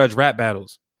you judge rap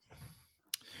battles?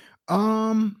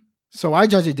 So I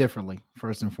judge it differently,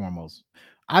 first and foremost.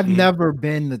 I've never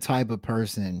been the type of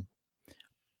person,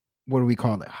 what do we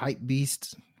call it? Hype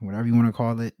beast, whatever you want to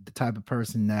call it, the type of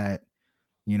person that,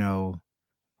 you know,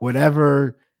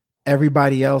 whatever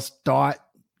everybody else thought,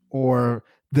 or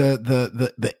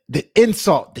the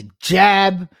insult, the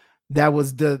jab that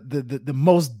was the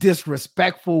most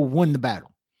disrespectful won the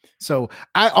battle. So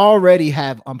I already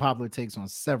have unpopular takes on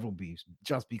several beefs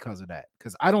just because of that.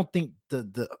 Because I don't think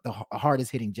the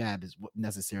hardest hitting jab is what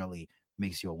necessarily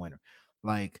makes you a winner.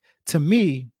 Like, to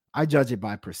me, I judge it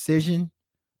by precision,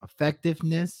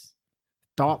 effectiveness,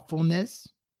 thoughtfulness.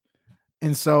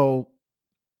 And so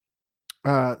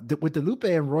with the Lupe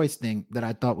and Royce thing that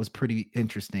I thought was pretty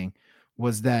interesting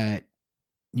was that,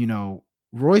 you know,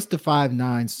 Royce da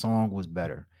 5'9" song was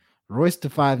better. Royce da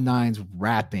 5'9's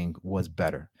rapping was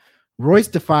better. Royce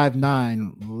da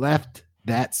 5'9" left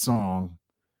that song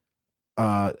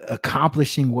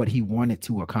accomplishing what he wanted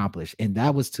to accomplish, and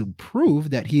that was to prove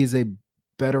that he is a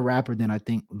better rapper than I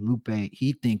think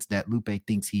he thinks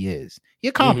he is. He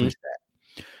accomplished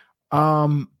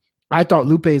that. I thought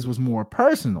Lupe's was more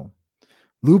personal.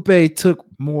 Lupe took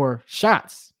more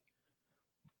shots,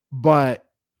 but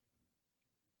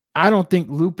I don't think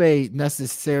Lupe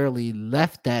necessarily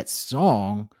left that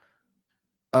song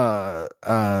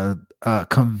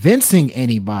convincing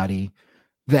anybody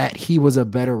that he was a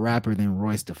better rapper than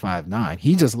Royce da 5'9".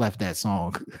 He just left that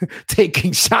song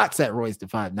taking shots at Royce da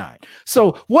 5'9".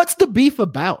 So what's the beef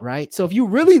about, right? So if you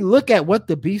really look at what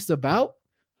the beef's about,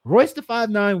 Royce da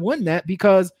 5'9" won that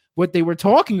because what they were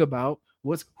talking about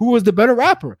was who was the better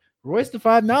rapper. Royce da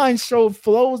 5'9" showed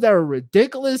flows that were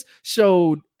ridiculous,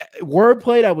 showed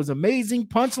wordplay that was amazing,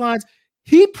 punchlines.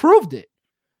 He proved it.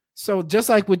 So just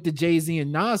like with the Jay-Z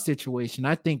and Nas situation,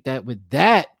 I think that with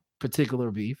that particular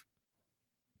beef,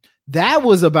 that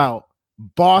was about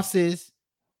bosses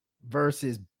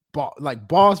versus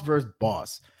boss versus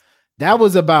boss. That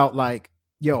was about like,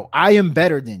 yo, I am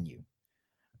better than you,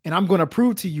 and I'm going to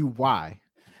prove to you why.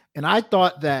 And I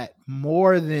thought that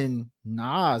more than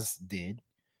Nas did,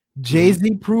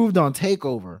 Jay-Z proved on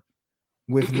Takeover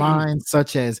with lines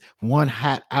such as one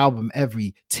hot album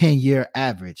every 10-year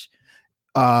average.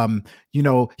 You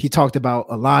know, he talked about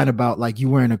a line about like you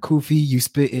wearing a kufi, you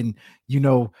spitting, you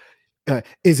know,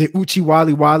 is it Uchi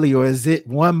Wally Wally, or is it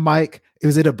one mic?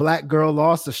 Is it a black girl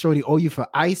lost or shorty owe you for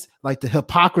ice? Like the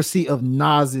hypocrisy of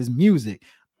Nas's music.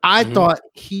 I thought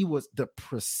he was the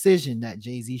precision that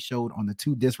Jay-Z showed on the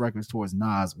 2 diss records towards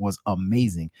Nas was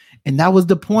amazing. And that was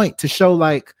the point, to show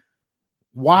like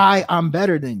why I'm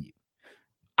better than you.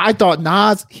 I thought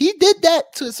Nas, he did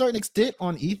that to a certain extent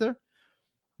on Ether,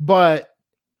 but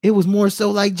it was more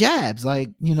so like jabs, like,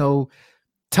 you know,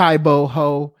 Tybo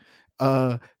Ho,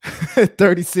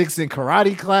 36 in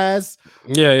karate class.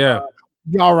 Yeah.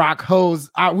 Y'all rock hoes.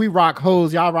 We rock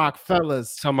hoes. Y'all rock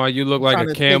fellas. Talking about you look like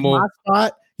a camel.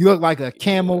 You look like a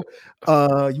camel.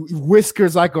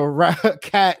 Whiskers like a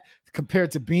cat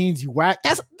compared to Beans. You whack.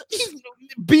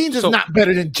 Beans is not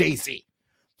better than Jay-Z.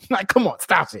 Like, come on,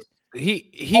 stop it.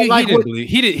 He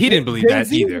didn't believe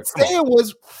that either. Saying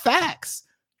was facts.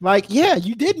 Like, yeah,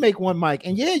 you did make one mic,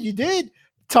 and yeah, you did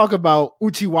talk about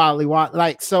Uchi Wally.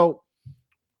 Like, so,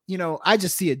 you know, I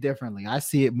just see it differently. I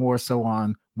see it more so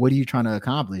on what are you trying to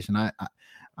accomplish, and I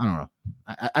don't know.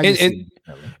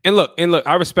 And look,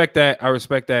 I respect that.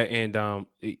 And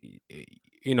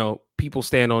you know, people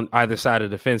stand on either side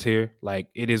of the fence here. Like,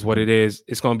 it is what it is.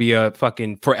 It's gonna be a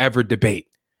fucking forever debate,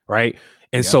 right?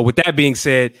 And so, with that being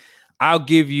said, I'll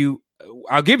give you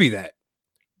that.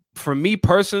 For me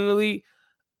personally,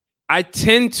 I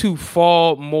tend to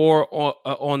fall more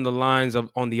on the lines of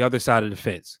on the other side of the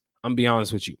fence. I'm be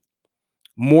honest with you,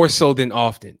 more so than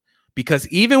often, because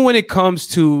even when it comes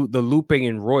to the Lupe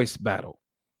and Royce battle,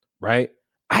 right?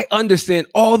 I understand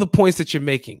all the points that you're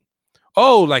making.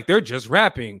 Oh, like they're just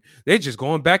rapping. They're just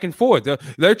going back and forth.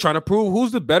 They're trying to prove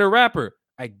who's the better rapper.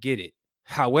 I get it.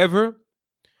 However,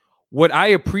 what I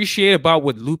appreciate about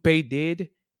what Lupe did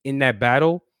in that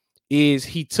battle is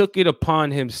he took it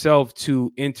upon himself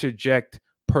to interject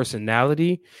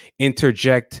personality,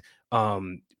 interject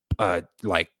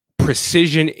like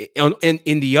precision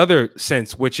in the other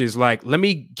sense, which is like, let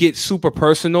me get super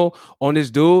personal on this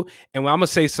dude, and when I'm gonna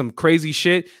say some crazy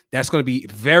shit that's gonna be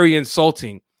very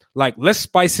insulting, like, let's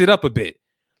spice it up a bit.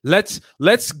 Let's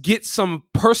get some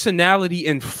personality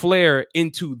and flair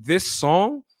into this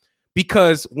song,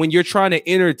 because when you're trying to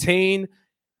entertain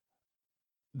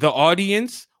the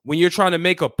audience, when you're trying to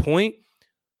make a point,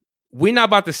 we're not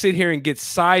about to sit here and get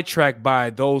sidetracked by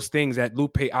those things that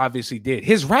Lupe obviously did.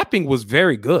 His rapping was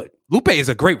very good. Lupe is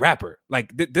a great rapper.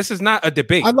 Like this is not a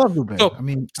debate. I love Lupe.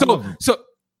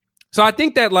 So I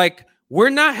think that like we're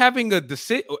not having a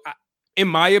decision. In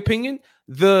my opinion,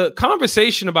 the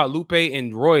conversation about Lupe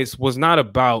and Royce was not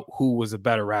about who was a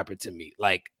better rapper to me.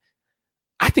 Like,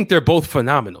 I think they're both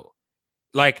phenomenal.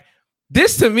 Like,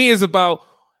 this to me is about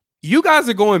you guys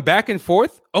are going back and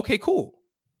forth. Okay, cool.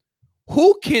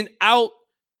 Who can out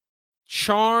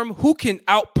charm? Who can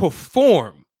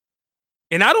outperform?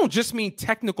 And I don't just mean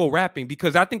technical rapping,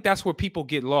 because I think that's where people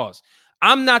get lost.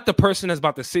 I'm not the person that's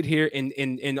about to sit here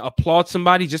and applaud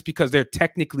somebody just because they're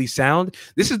technically sound.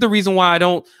 This is the reason why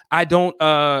I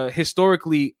don't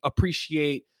historically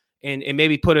appreciate and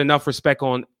maybe put enough respect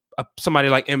on somebody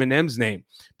like Eminem's name,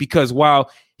 because while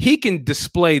he can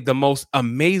display the most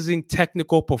amazing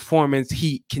technical performance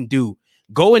he can do,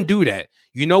 go and do that.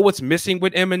 You know what's missing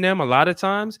with Eminem a lot of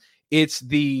times? It's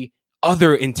the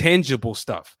other intangible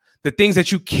stuff, the things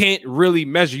that you can't really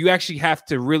measure. You actually have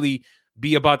to really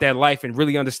be about that life and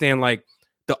really understand like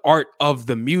the art of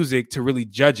the music to really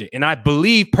judge it. And I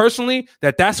believe personally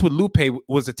that that's what Lupe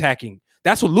was attacking.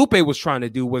 That's what Lupe was trying to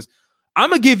do, was I'm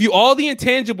going to give you all the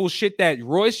intangible shit that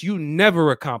Royce, you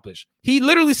never accomplished. He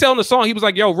literally said on the song, he was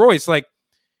like, yo, Royce, like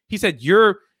he said,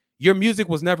 your music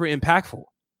was never impactful.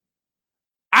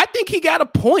 I think he got a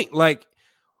point. Like,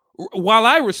 while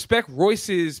I respect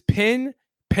Royce's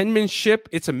penmanship,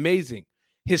 it's amazing.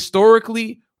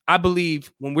 Historically, I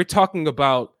believe when we're talking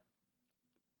about,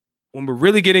 when we're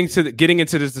really getting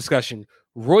into this discussion,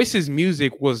 Royce's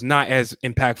music was not as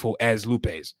impactful as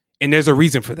Lupe's. And there's a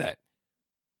reason for that.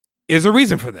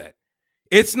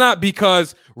 It's not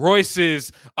because Royce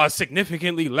is a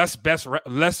significantly less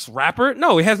rapper.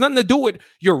 No, it has nothing to do with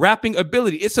your rapping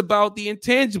ability. It's about the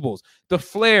intangibles, the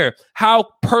flair. How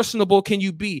personable can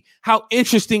you be? How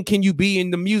interesting can you be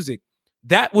in the music?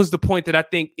 That was the point that I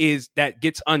think that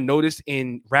gets unnoticed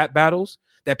in rap battles,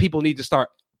 that people need to start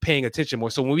paying attention more.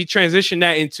 So when we transition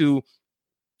that into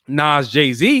Nas,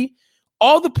 Jay-Z,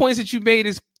 all the points that you made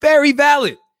is very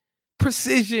valid.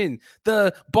 Precision,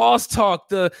 the boss talk,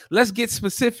 the let's get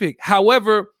specific.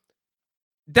 However,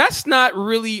 that's not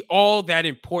really all that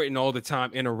important all the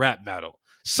time in a rap battle.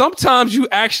 Sometimes you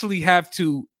actually have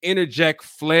to interject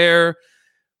flair,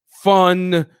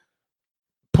 fun,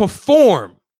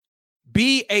 perform,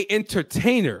 be an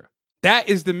entertainer. That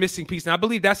is the missing piece. And I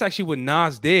believe that's actually what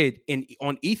Nas did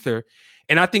on Ether.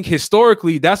 And I think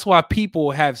historically, that's why people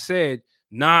have said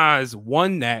Nas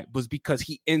won that, was because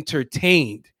he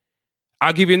entertained.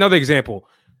 I'll give you another example.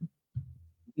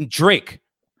 Drake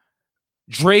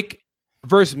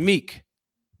versus Meek.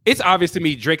 It's obvious to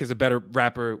me Drake is a better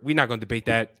rapper. We're not going to debate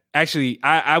that. Actually,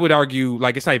 I would argue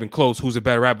like it's not even close who's a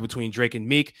better rapper between Drake and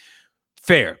Meek.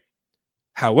 Fair.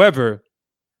 However,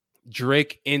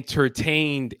 Drake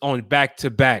entertained on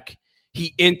back-to-back.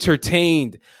 He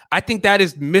entertained. I think that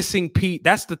is missing, Pete.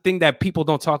 That's the thing that people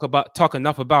don't talk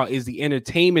enough about, is the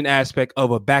entertainment aspect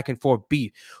of a back and forth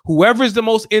beat. Whoever is the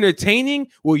most entertaining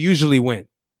will usually win.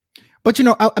 But you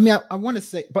know, I want to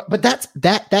say, but that's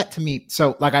that to me.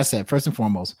 So, like I said, first and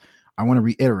foremost, I want to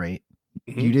reiterate.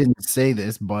 You didn't say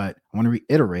this, but I want to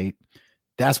reiterate.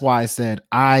 That's why I said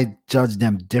I judge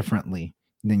them differently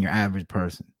than your average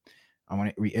person. I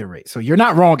want to reiterate. So you're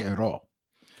not wrong at all.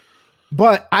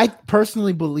 But I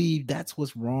personally believe that's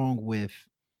what's wrong with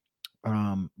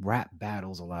rap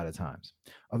battles a lot of times.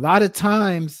 A lot of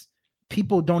times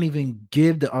people don't even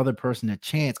give the other person a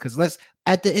chance, because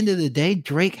at the end of the day,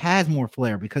 Drake has more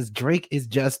flair, because Drake is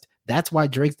that's why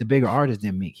Drake's the bigger artist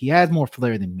than Meek. He has more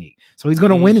flair than Meek. So he's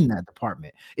going to win in that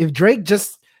department. If Drake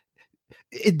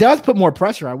it does put more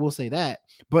pressure, I will say that.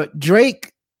 But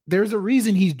Drake, there's a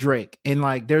reason he's Drake, and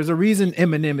like there's a reason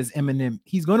Eminem is Eminem.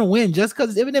 He's gonna win just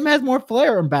because Eminem has more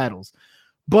flair in battles.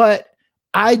 But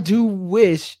I do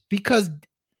wish, because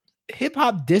hip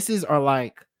hop disses are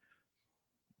like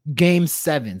game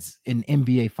 7s in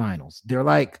NBA finals.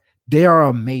 They are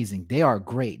amazing. They are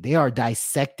great. They are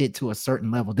dissected to a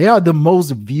certain level. They are the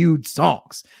most viewed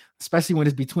songs, especially when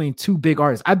it's between two big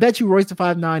artists. I bet you Royce da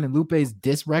 5'9" and Lupe's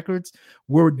diss records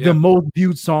were the most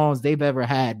viewed songs they've ever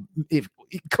had. If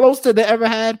close to they ever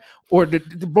had, or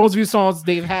the most viewed songs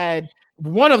they've had,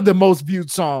 one of the most viewed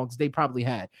songs they probably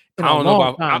had. I don't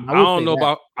know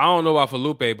about for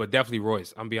Lupe, but definitely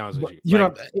Royce. I'm be honest with you. You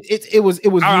know, it was.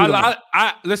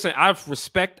 I listen.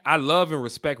 I love and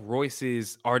respect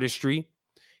Royce's artistry.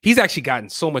 He's actually gotten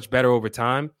so much better over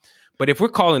time. But if we're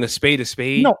calling a spade,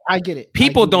 no, I get it.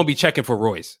 People don't be checking for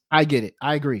Royce. I get it.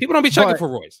 I agree. People don't be checking for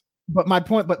Royce. But my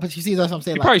point, but you see, that's what I'm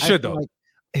saying. You probably should though.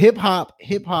 hip hop,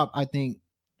 I think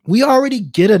we already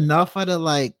get enough of the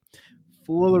like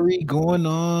foolery going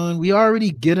on. We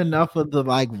already get enough of the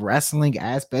like wrestling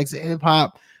aspects of hip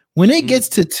hop. When it gets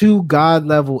to two god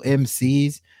level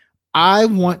MCs, I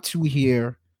want to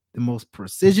hear the most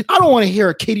precision. I don't want to hear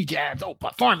a Kitty Jabs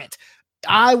performance.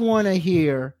 I want to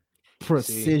hear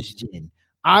precision.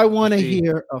 I want to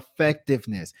hear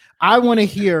effectiveness. I want to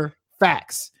hear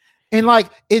facts. And like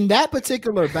in that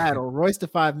particular battle, Royce da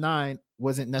 5'9"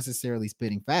 wasn't necessarily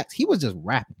spitting facts. He was just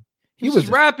rapping. He was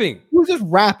just rapping. He was just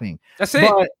rapping. That's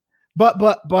it. But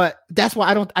that's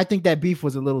why I think that beef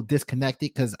was a little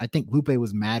disconnected, because I think Lupe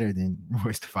was madder than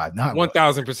Royce da 5'9".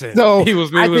 1000%. So he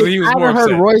was more I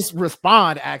heard upset. Royce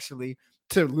respond actually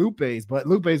to Lupe's, but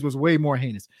Lupe's was way more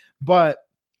heinous. But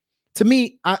to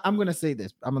me, I'm gonna say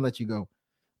this. I'm gonna let you go.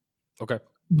 Okay.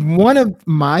 One of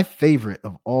my favorite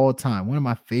of all time, one of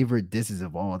my favorite disses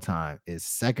of all time is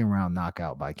Second Round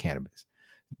Knockout by Cannabis.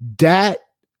 That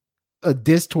a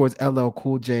diss towards LL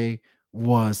Cool J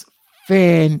was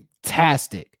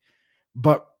fantastic,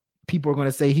 but people are going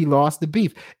to say he lost the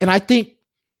beef. And I think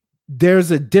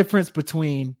there's a difference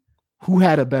between who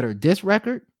had a better diss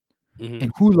record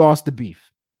and who lost the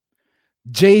beef.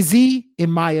 Jay-Z,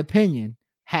 in my opinion,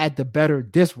 had the better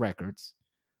diss records,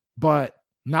 but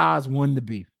Nas won the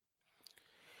beef.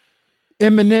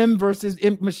 Eminem versus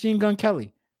Machine Gun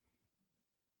Kelly.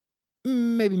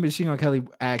 Maybe Machine Gun Kelly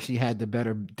actually had the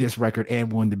better diss record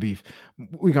and won the beef.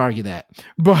 We can argue that,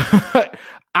 but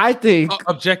I think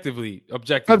objectively,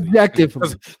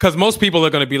 because most people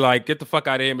are going to be like, "Get the fuck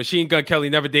out of here!" Machine Gun Kelly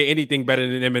never did anything better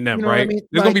than Eminem, you know right? I mean?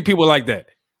 There's going to be people like that.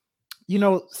 You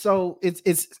know, so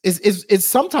it's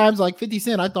sometimes like 50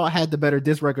 Cent. I thought had the better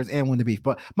diss records and won the beef,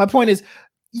 but my point is,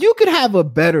 you could have a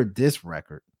better diss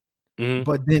record,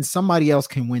 but then somebody else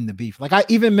can win the beef. Like I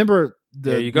even remember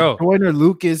the Joyner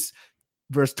Lucas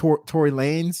versus Tory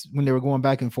Lanez when they were going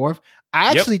back and forth.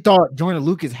 I actually thought Joyner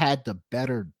Lucas had the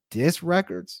better diss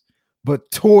records,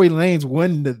 but Tory Lanez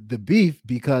won the beef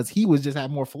because he was just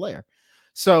had more flair.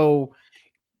 So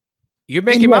you're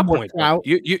making my point.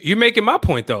 You're making my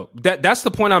point though. That's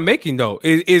the point I'm making though.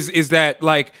 Is that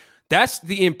like that's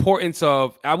the importance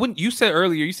of you said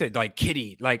earlier, you said like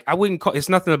kitty. Like I wouldn't call it's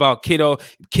nothing about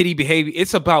kitty behavior.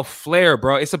 It's about flair,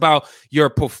 bro. It's about your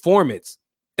performance.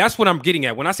 That's what I'm getting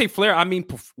at. When I say flair, I mean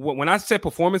when I said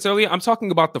performance earlier, I'm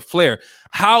talking about the flair.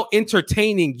 How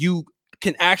entertaining you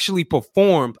can actually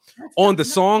perform on the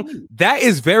song. That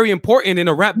is very important in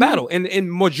a rap battle. And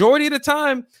in majority of the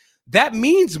time, that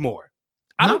means more.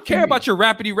 I don't care about your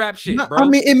rapidy rap shit, bro. I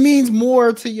mean, it means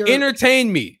more to your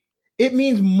entertain me. It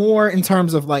means more in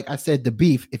terms of, like I said, the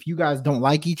beef. If you guys don't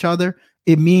like each other,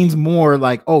 it means more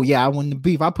like, oh yeah, I won the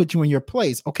beef. I put you in your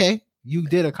place. Okay, you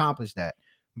did accomplish that.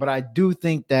 But I do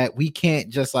think that we can't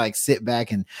just like sit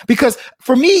back and, because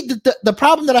for me, the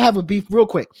problem that I have with beef, real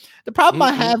quick, the problem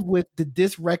I have with the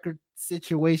diss record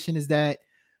situation is that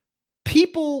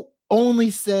people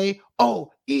only say,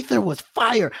 oh, Ether was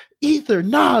fire. Ether,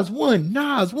 Nas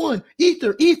won,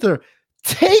 Ether.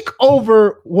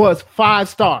 Takeover was 5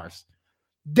 stars.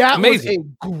 That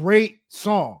Amazing. Was a great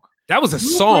song. That was a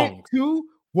song. 2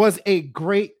 was a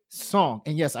great song.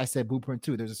 And yes, I said Blueprint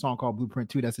 2. There's a song called Blueprint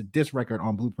 2 that's a diss record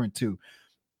on Blueprint 2.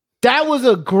 That was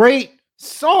a great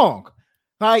song.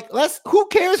 Like, who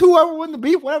cares whoever won the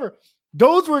beef, whatever.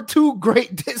 Those were 2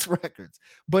 great diss records.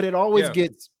 But it always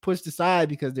gets pushed aside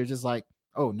because they're just like,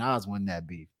 oh, Nas won that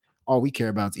beef. All we care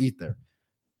about is Ether.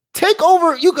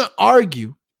 Takeover, you can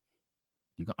argue.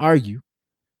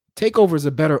 Takeover is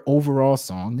a better overall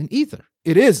song than Ether.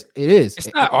 It is.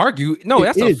 It's not argue. No,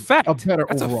 that's a fact.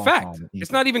 That's a fact.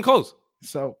 It's not even close.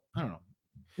 So I don't know.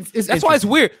 That's why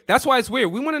it's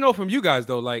weird. We want to know from you guys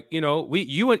though. Like, you know,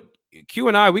 Q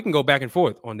and I, we can go back and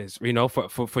forth on this, you know,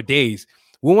 for days.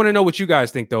 We want to know what you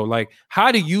guys think though. Like,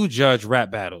 how do you judge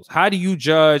rap battles? How do you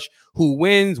judge who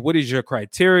wins? What is your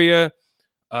criteria?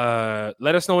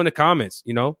 Let us know in the comments,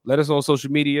 you know, let us know on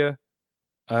social media.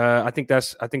 I think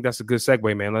that's a good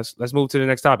segue, man. Let's move to the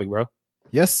next topic, bro.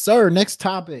 Yes, sir. Next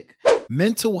topic: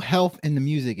 mental health in the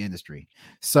music industry.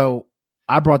 So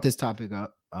I brought this topic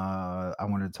up. I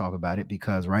wanted to talk about it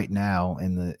because right now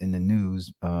in the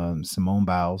news, Simone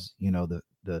Biles, you know,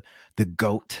 the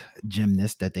GOAT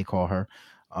gymnast that they call her,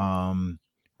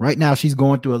 right now she's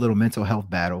going through a little mental health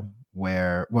battle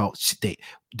where, well,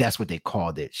 that's what they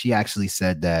called it. She actually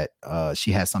said that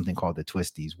she has something called the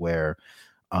twisties, where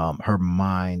her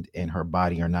mind and her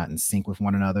body are not in sync with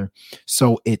one another.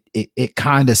 So it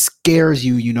kind of scares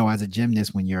you, you know, as a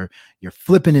gymnast when you're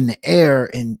flipping in the air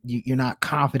and you're not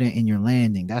confident in your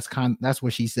landing. That's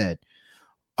what she said.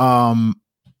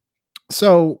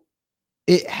 So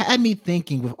it had me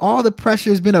thinking, with all the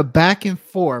pressure, it's been a back and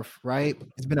forth, right?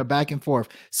 It's been a back and forth.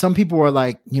 Some people were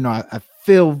like, I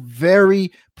feel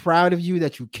very proud of you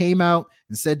that you came out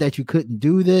and said that you couldn't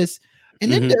do this.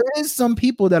 And then there is some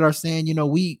people that are saying,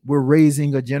 we're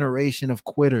raising a generation of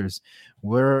quitters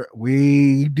where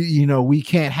we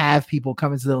can't have people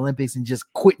coming to the Olympics and just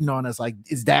quitting on us. Like,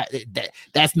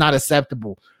 that's not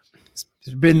acceptable. It's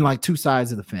been like two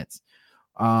sides of the fence.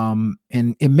 And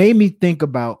it made me think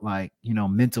about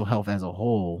mental health as a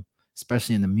whole,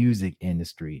 especially in the music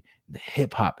industry, the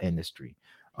hip hop industry.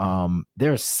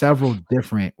 There are several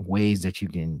different ways that you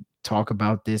can talk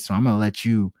about this. So I'm going to let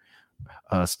you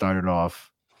start it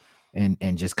off and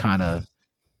just kind of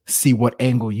see what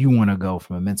angle you want to go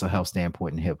from a mental health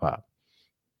standpoint in hip hop.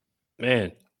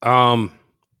 Man.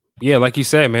 Yeah, like you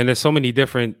said, man, there's so many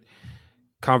different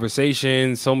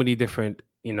conversations, so many different,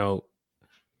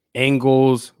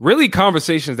 angles, really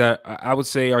conversations that I would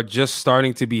say are just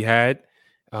starting to be had.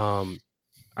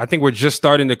 I think we're just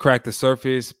starting to crack the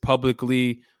surface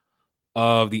publicly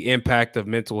of the impact of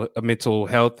mental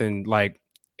health and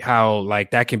how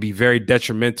that can be very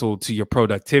detrimental to your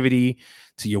productivity,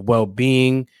 to your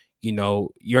well-being,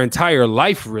 your entire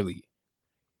life, really.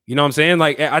 You know what I'm saying?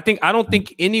 I don't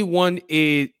think anyone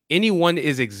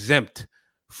is exempt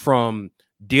from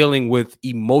dealing with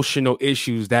emotional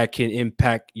issues that can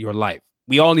impact your life.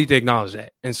 We all need to acknowledge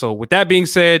that. And so with that being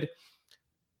said,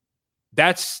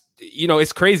 that's,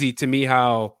 it's crazy to me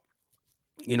how,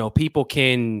 people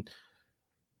can,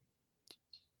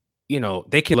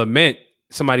 they can lament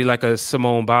somebody like a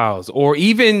Simone Biles, or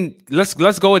even let's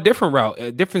go a different route,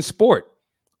 a different sport.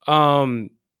 The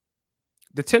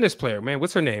tennis player, man,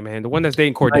 what's her name, man? The one that's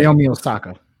dating Courtney. Naomi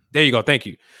Osaka. There you go. Thank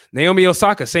you. Naomi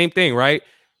Osaka, same thing, right?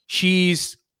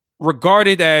 She's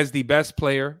regarded as the best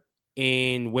player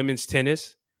in women's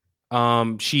tennis.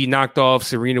 She knocked off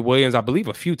Serena Williams, I believe,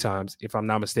 a few times, if I'm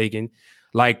not mistaken.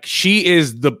 She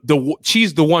is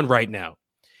she's the one right now.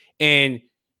 And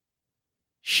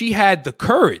she had the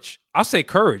courage. I'll say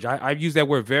courage. I use that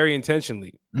word very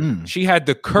intentionally. She had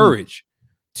the courage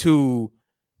to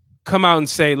come out and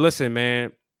say, listen,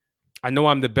 man, I know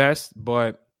I'm the best,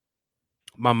 but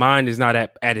my mind is not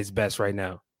at its best right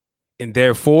now. And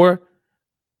therefore,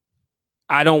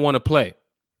 I don't want to play.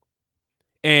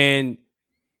 And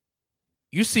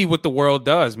you see what the world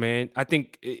does, man. I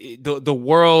think the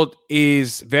world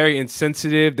is very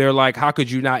insensitive. They're like, how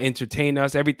could you not entertain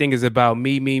us? Everything is about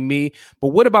me, me, me. But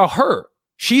what about her?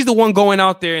 She's the one going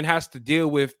out there and has to deal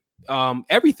with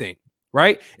everything,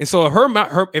 right? And so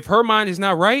if her mind is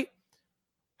not right,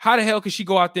 how the hell could she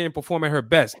go out there and perform at her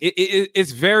best?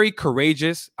 It's very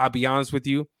courageous. I'll be honest with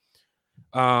you.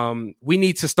 We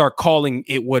need to start calling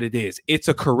it what it is. It's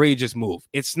a courageous move.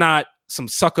 It's not some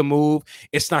sucker move.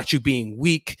 It's not you being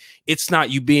weak. It's not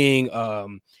you being,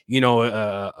 whatever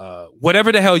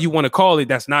the hell you want to call it.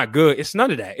 That's not good. It's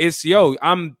none of that. It's,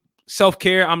 I'm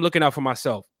self-care. I'm looking out for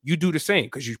myself. You do the same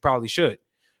because you probably should.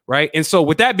 Right. And so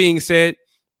with that being said,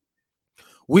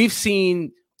 we've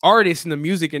seen artists in the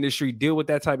music industry deal with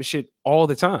that type of shit all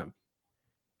the time,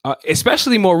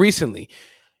 especially more recently.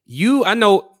 I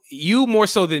know you more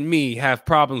so than me have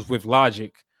problems with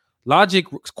Logic. Logic,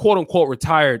 quote unquote,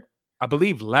 retired, I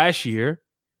believe, last year,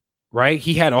 right?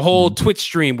 He had a whole Twitch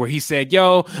stream where he said,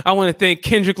 yo, I want to thank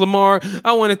Kendrick Lamar.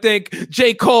 I want to thank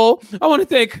J. Cole. I want to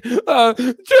thank Drake.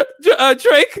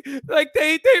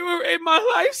 They were in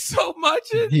my life so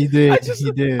much. And he did. I just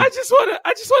want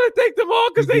to thank them all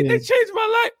because they changed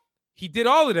my life. He did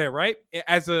all of that, right?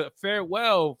 As a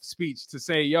farewell speech to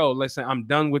say, yo, listen, I'm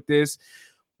done with this.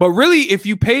 But really, if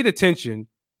you paid attention,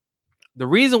 the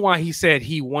reason why he said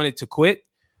he wanted to quit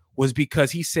was because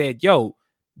he said, yo,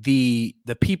 the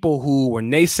people who were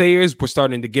naysayers were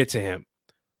starting to get to him.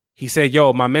 He said,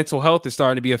 yo, my mental health is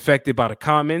starting to be affected by the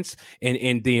comments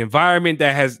and the environment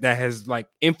that has like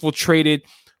infiltrated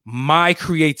my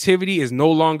creativity is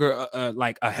no longer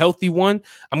like a healthy one.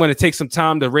 I'm going to take some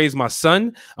time to raise my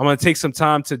son. I'm going to take some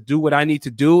time to do what I need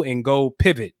to do and go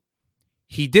pivot.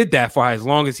 He did that for as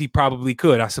long as he probably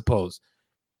could, I suppose.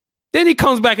 Then he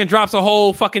comes back and drops a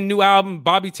whole fucking new album,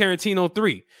 Bobby Tarantino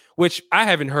 3, which I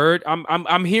haven't heard.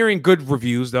 I'm hearing good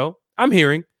reviews though. I'm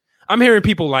hearing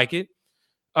people like it.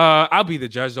 I'll be the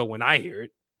judge though when I hear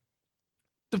it.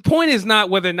 The point is not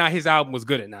whether or not his album was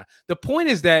good or not. The point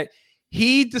is that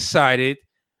he decided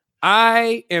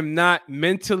I am not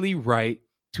mentally right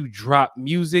to drop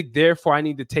music. Therefore, I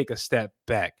need to take a step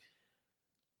back.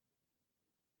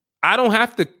 I don't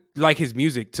have to like his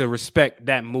music to respect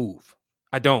that move.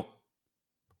 I don't.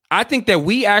 I think that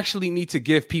we actually need to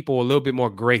give people a little bit more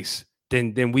grace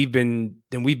than we've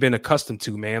been accustomed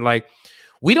to, man. Like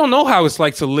We don't know how it's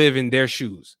like to live in their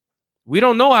shoes. We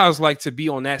don't know how it's like to be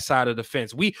on that side of the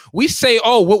fence. We say,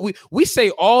 what we say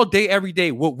all day, every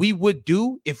day, what we would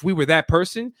do if we were that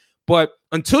person. But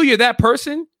until you're that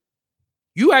person,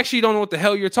 you actually don't know what the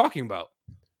hell you're talking about.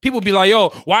 People be like, yo,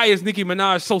 why is Nicki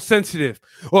Minaj so sensitive?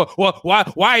 Or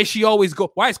why is she always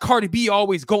why is Cardi B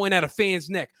always going at a fan's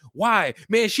neck? Why?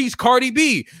 Man, she's Cardi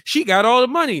B. She got all the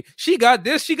money. She got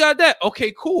this, she got that.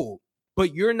 Okay, cool.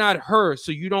 But you're not her,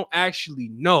 so you don't actually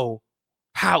know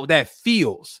how that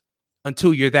feels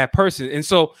until you're that person. And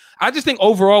so I just think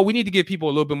overall we need to give people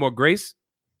a little bit more grace.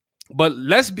 But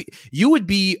I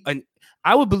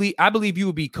believe you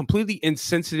would be completely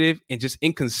insensitive and just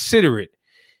inconsiderate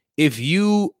if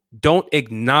you don't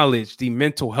acknowledge the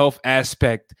mental health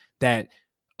aspect that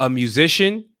a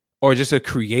musician or just a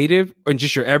creative or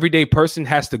just your everyday person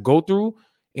has to go through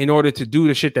in order to do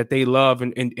the shit that they love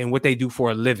and what they do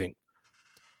for a living.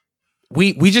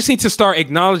 We just need to start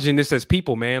acknowledging this as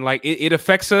people, man. Like it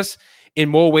affects us in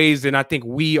more ways than I think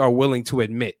we are willing to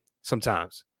admit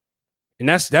sometimes. And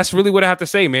that's really what I have to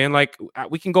say, man. Like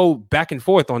we can go back and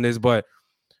forth on this, but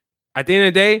at the end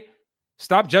of the day,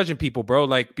 stop judging people, bro.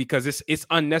 Like, because it's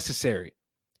unnecessary.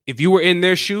 If you were in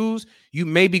their shoes, you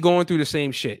may be going through the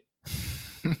same shit.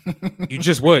 You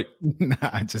just would.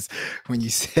 Nah, just when you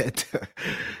said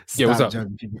stop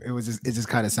judging people, it just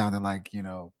kind of sounded like, you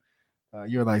know,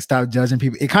 you're like, stop judging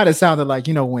people. It kind of sounded like,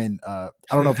 you know, when I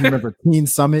don't know if you remember Teen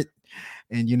Summit,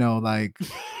 and you know, like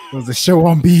it was a show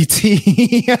on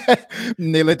BT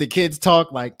and they let the kids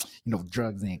talk like, you know,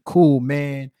 drugs ain't cool,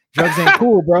 man. Drugs ain't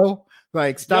cool, bro.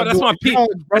 Like, stop. Yo,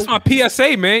 that's my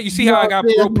PSA, man. You see how I got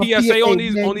real PSA on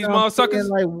these motherfuckers?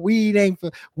 Like weed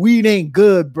ain't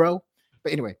good, bro.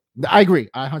 But anyway, I agree.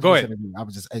 I 100% agree.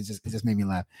 It just made me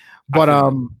laugh. But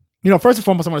you know, first and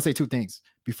foremost, I want to say two things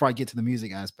before I get to the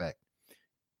music aspect.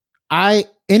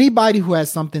 Anybody who has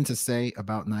something to say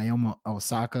about Naomi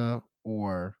Osaka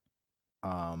or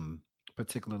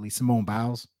particularly Simone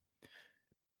Biles,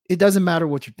 it doesn't matter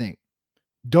what you think.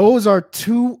 Those are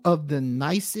two of the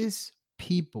nicest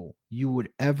people you would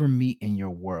ever meet in your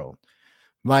world,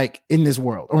 like in this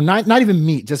world, or not even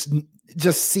meet, just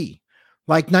see.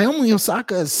 Like Naomi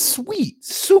Osaka is sweet,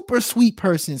 super sweet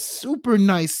person, super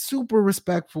nice, super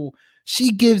respectful.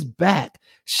 She gives back.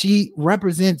 She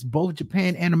represents both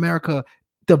Japan and America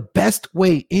the best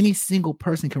way any single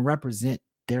person can represent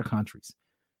their countries.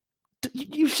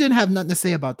 You shouldn't have nothing to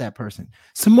say about that person.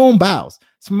 Simone Biles,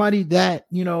 somebody that,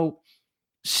 you know,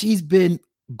 she's been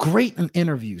great in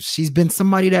interviews. She's been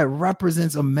somebody that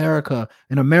represents America,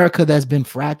 and America that's been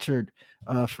fractured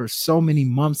for so many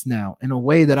months now in a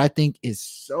way that I think is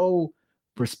so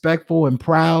respectful and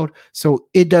proud. So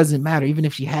it doesn't matter. Even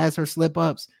if she has her slip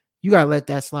ups, you got to let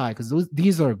that slide because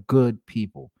these are good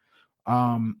people.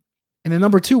 And then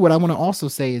number two, what I want to also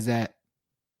say is that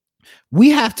we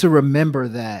have to remember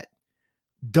that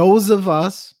those of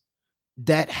us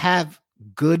that have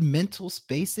good mental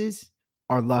spaces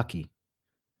are lucky.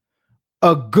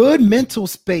 A good mental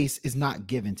space is not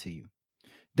given to you.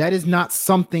 That is not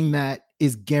something that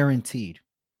is guaranteed.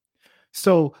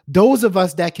 So those of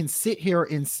us that can sit here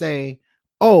and say,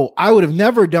 oh, I would have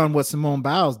never done what Simone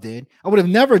Biles did. I would have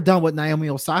never done what Naomi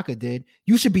Osaka did.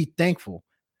 You should be thankful.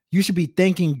 You should be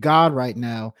thanking God right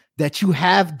now that you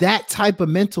have that type of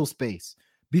mental space,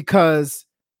 because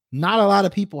not a lot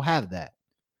of people have that.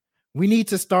 We need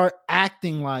to start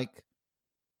acting like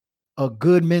a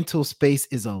good mental space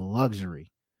is a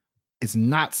luxury. It's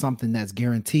not something that's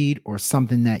guaranteed or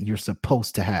something that you're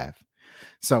supposed to have.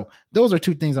 So those are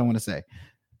two things I want to say.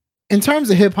 In terms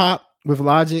of hip hop with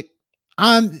Logic,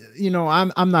 I'm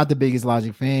not the biggest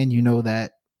Logic fan. You know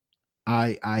that.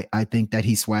 I think that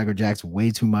he swagger jacks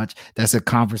way too much. That's a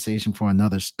conversation for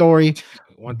another story.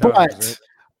 100%. But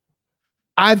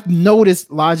I've noticed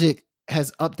Logic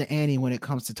has upped the ante when it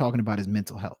comes to talking about his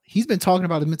mental health. He's been talking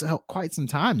about his mental health quite some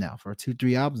time now, for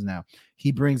 2-3 albums now.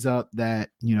 He brings up that,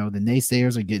 you know, the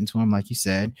naysayers are getting to him, like you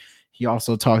said. He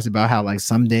also talks about how, like,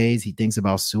 some days he thinks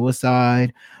about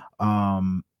suicide.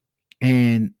 And,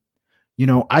 you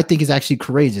know, I think it's actually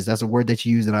courageous. That's a word that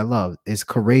you use that I love. It's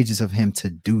courageous of him to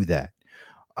do that.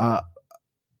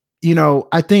 You know,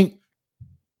 I think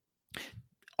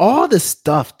all the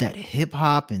stuff that hip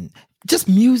hop and just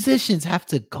musicians have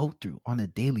to go through on a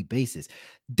daily basis,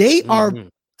 they are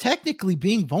technically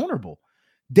being vulnerable.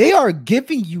 They are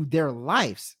giving you their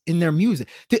lives in their music.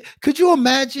 Could you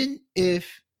imagine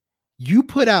if you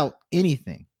put out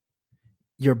anything,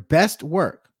 your best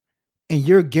work, and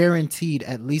you're guaranteed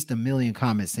at least 1 million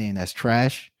comments saying that's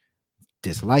trash,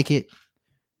 dislike it,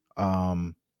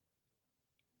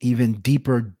 even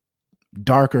deeper,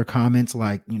 darker comments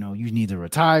like, you know, you need to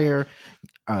retire,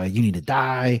 you need to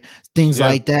die, things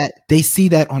like that. They see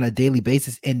that on a daily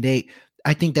basis, and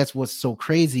I think that's what's so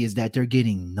crazy is that they're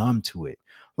getting numb to it.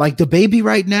 Like the baby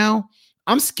right now,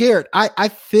 I'm scared. I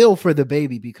feel for the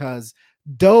baby because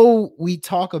though we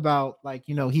talk about like,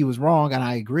 he was wrong and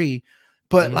I agree,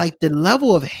 but like the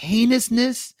level of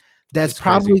heinousness that's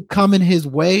probably coming his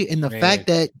way and the fact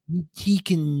that he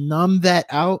can numb that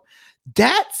out,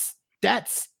 that's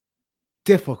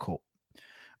difficult.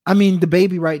 I mean, the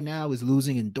baby right now is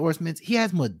losing endorsements. He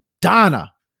has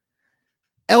Madonna,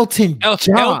 Elton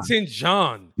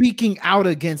John speaking out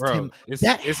against him. It's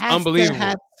unbelievable. To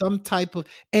have some type of,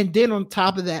 and then on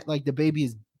top of that, like the baby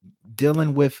is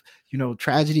dealing with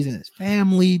tragedies in his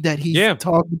family that he's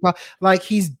talking about. Like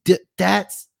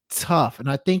that's tough,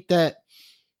 and I think that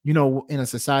in a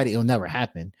society it'll never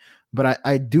happen. But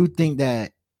I do think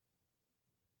that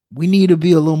we need to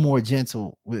be a little more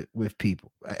gentle with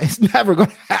people. It's never going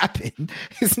to happen.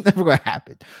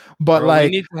 But we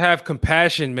need to have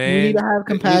compassion, man. We need to have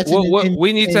compassion.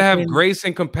 We need to have grace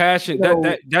and compassion.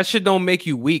 That shit don't make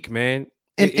you weak, man.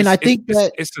 And I think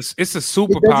that it's a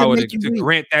superpower to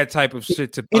grant that type of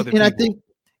shit to other people. And I think,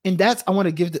 and that's, I want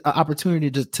to give the opportunity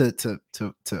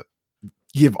to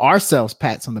give ourselves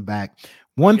pats on the back.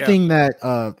 One thing that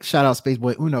shout out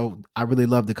Spaceboy Uno, I really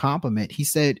love the compliment. He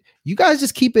said, "You guys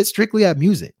just keep it strictly at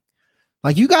music.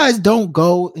 Like you guys don't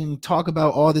go and talk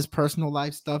about all this personal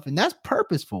life stuff, and that's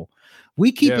purposeful.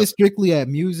 We keep it strictly at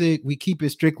music. We keep it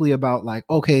strictly about like,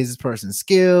 okay, is this person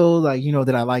skilled? Like,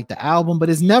 did I like the album? But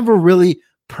it's never really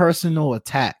personal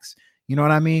attacks. You know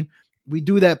what I mean? We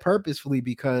do that purposefully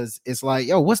because it's like,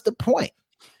 yo, what's the point?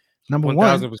 Number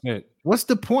 1,000%. What's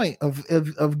the point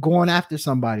of going after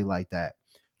somebody like that?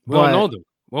 We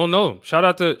don't know them. Shout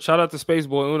out to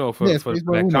Spaceboy Uno for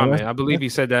that comment. I believe he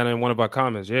said that in one of our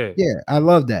comments. Yeah, I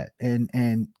love that.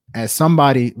 And as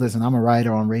somebody, listen, I'm a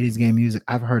writer on Ratings Game Music.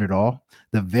 I've heard it all.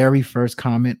 The very first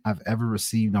comment I've ever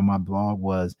received on my blog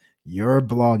was, "Your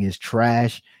blog is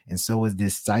trash, and so is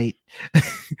this site."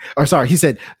 Or sorry, he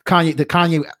said the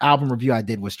Kanye album review I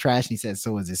did was trash. And he said,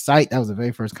 "So is this site." That was the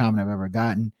very first comment I've ever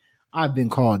gotten. I've been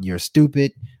called "you're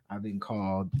stupid." I've been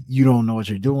called "you don't know what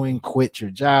you're doing, quit your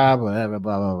job," whatever,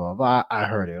 blah, blah, blah, blah. I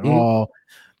heard it all.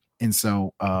 And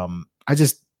so I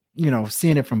just,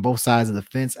 seeing it from both sides of the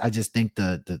fence, I just think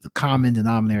the common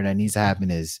denominator that needs to happen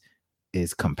is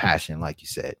compassion, like you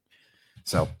said.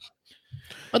 So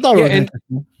I thought it was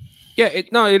interesting.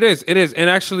 It is. And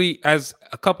actually, as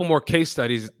a couple more case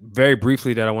studies, very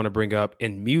briefly, that I want to bring up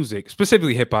in music,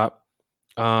 specifically hip hop,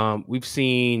 we've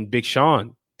seen Big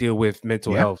Sean deal with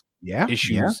mental health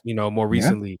issues, more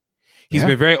recently. He's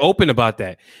been very open about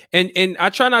that. And I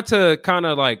try not to kind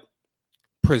of like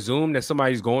presume that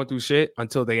somebody's going through shit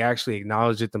until they actually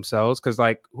acknowledge it themselves. Cause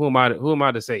like, who am I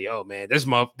to say, yo, man,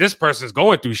 this person's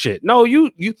going through shit? No, you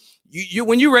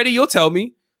when you're ready, you'll tell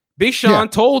me. Big Sean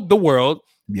told the world,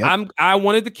 I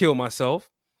wanted to kill myself.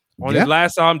 On his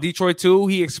last album, Detroit 2,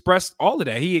 he expressed all of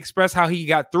that. He expressed how he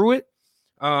got through it.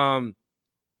 I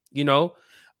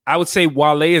would say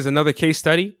Wale is another case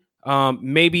study.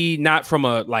 Maybe not from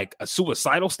a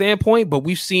suicidal standpoint, but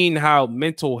we've seen how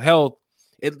mental health,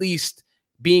 at least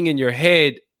being in your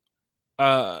head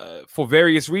for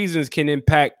various reasons, can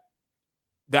impact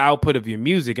the output of your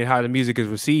music and how the music is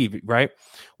received, right?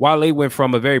 Wale went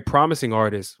from a very promising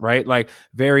artist, right? Like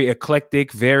very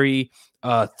eclectic, very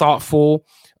thoughtful,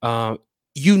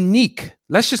 unique.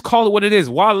 Let's just call it what it is.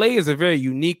 Wale is a very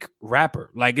unique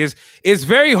rapper. Like it's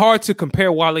very hard to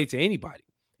compare Wale to anybody.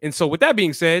 And so with that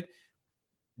being said,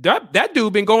 that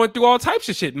dude been going through all types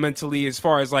of shit mentally, as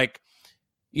far as like,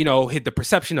 hit the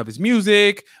perception of his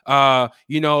music, how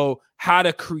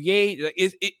to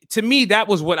create. To me, that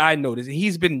was what I noticed.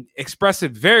 He's been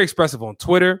very expressive on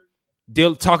Twitter,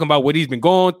 talking about what he's been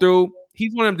going through.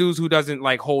 He's one of them dudes who doesn't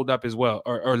like hold up as well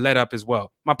or let up as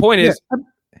well. My point is,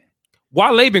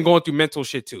 Wale been going through mental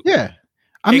shit too. Yeah.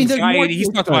 I mean, anxiety. He's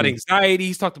talked about anxiety.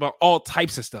 He's talked about all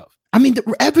types of stuff. I mean,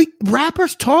 every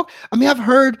rappers talk. I mean, I've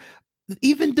heard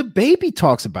even the baby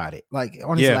talks about it, like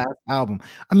on his last album.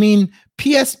 I mean,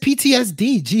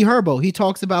 PTSD, G Herbo, he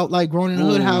talks about like growing in the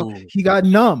hood, how he got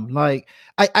numb. Like,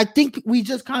 I think we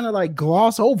just kind of like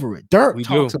gloss over it. Dirk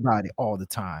talks about it all the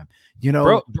time.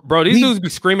 Bro, these dudes be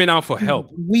screaming out for help.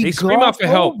 They scream out for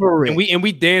help, and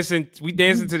we dancing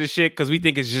to the shit because we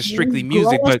think it's just strictly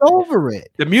music. But over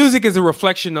it, the music is a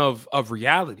reflection of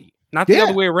reality, not the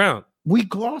other way around. We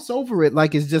gloss over it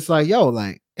like it's just like, yo,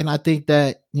 like, and I think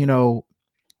that,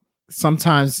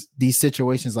 sometimes these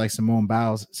situations like Simone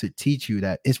Biles should teach you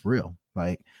that it's real.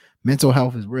 Like mental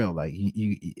health is real. Like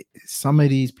some of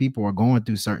these people are going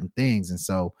through certain things. And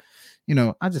so,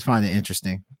 I just find it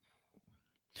interesting.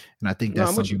 And I think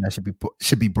that's something that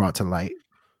should be brought to light.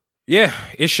 Yeah,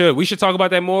 it should. We should talk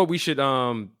about that more. We should,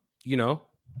 maybe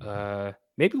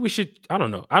we should. I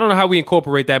don't know how we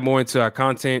incorporate that more into our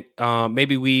content.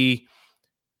 Maybe we.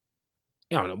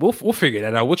 I don't know. We'll figure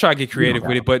that out. We'll try to get creative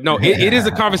with it. But no, it is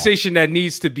a conversation that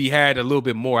needs to be had a little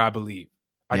bit more, I believe.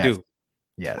 I do.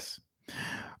 Yes.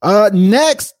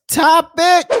 Next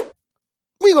topic.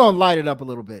 We're going to light it up a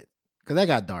little bit because that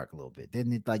got dark a little bit.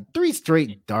 Didn't it? Like 3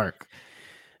 straight dark.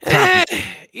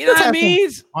 You know what I mean?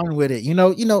 On with it. You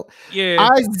know, yeah.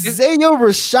 Isaiah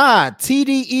Rashad,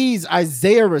 TDE's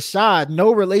Isaiah Rashad,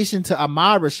 no relation to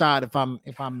Ahmad Rashad,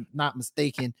 if I'm not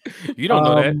mistaken. You don't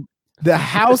know that. The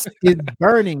House is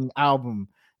Burning album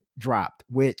dropped,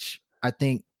 which I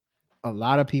think a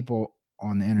lot of people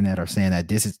on the internet are saying that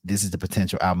this is the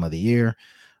potential album of the year.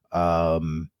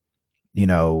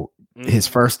 His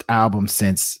first album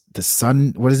since the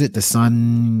Sun. What is it? The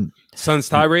Sun's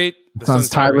Tirade. Sun's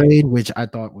Tirade, which I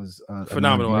thought was a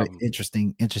phenomenal album.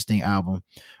 Interesting album.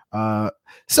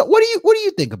 So what do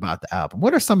you think about the album?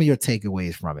 What are some of your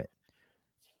takeaways from it?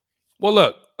 Well,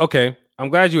 look, okay. I'm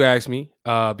glad you asked me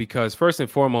because first and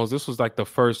foremost, this was like the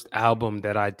first album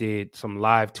that I did some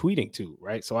live tweeting to,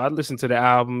 right? So I listened to the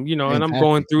album, and I'm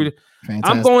going through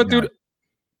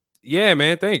yeah,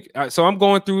 man, so I'm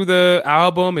going through the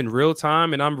album in real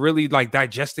time and I'm really like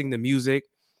digesting the music.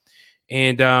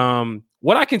 And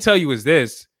what I can tell you is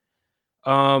this.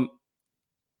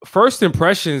 First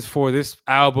impressions for this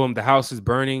album, The House is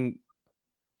Burning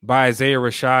by Isaiah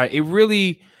Rashad, it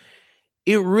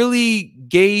really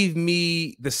gave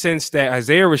me the sense that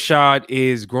Isaiah Rashad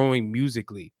is growing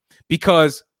musically,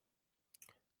 because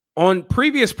on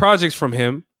previous projects from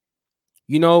him,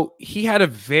 he had a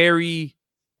very,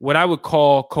 what I would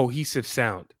call, cohesive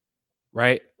sound,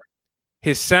 right?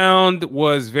 His sound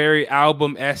was very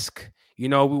album-esque.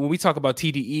 When we talk about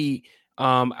TDE,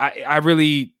 I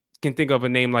really can think of a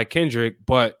name like Kendrick,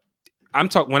 but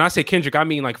when I say Kendrick, I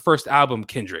mean like first album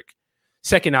Kendrick.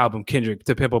 Second album, Kendrick,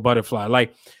 To Pimp a Butterfly,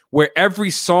 like where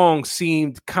every song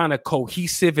seemed kind of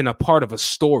cohesive and a part of a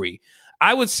story.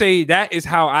 I would say that is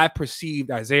how I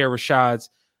perceived Isaiah Rashad's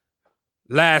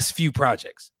last few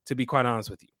projects, to be quite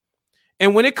honest with you.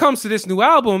 And when it comes to this new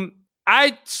album,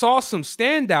 I saw some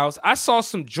standouts. I saw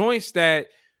some joints that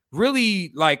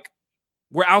really like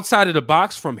were outside of the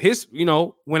box from his,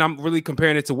 when I'm really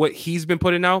comparing it to what he's been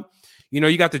putting out.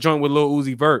 You got the joint with Lil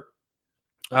Uzi Vert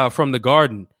from The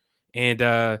Garden.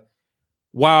 And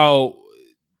while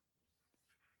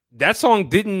that song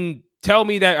didn't tell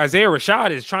me that Isaiah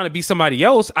Rashad is trying to be somebody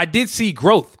else, I did see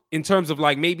growth in terms of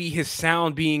like maybe his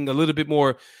sound being a little bit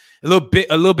more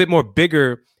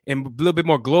bigger and a little bit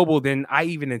more global than I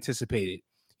even anticipated.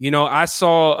 I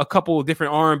saw a couple of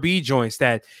different R&B joints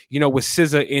that, with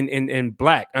SZA in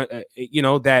Black,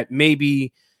 that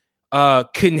maybe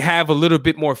couldn't have a little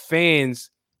bit more fans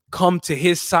come to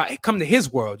his side, come to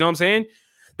his world. You know what I'm saying?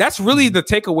 That's really the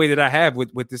takeaway that I have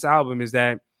with this album, is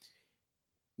that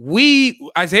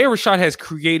Isaiah Rashad has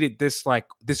created this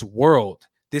world,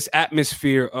 this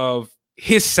atmosphere of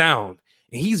his sound,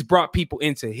 and he's brought people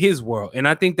into his world. And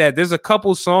I think that there's a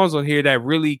couple songs on here that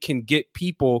really can get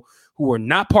people who are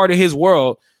not part of his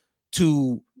world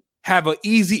to have an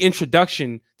easy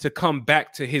introduction to come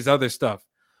back to his other stuff.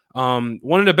 One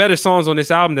of the better songs on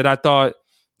this album that I thought,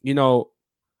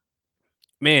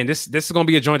 man, this is going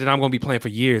to be a joint that I'm going to be playing for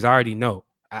years. I already know.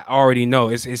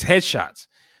 It's Headshots.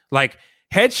 Like,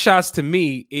 Headshots to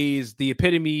me is the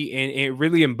epitome, and it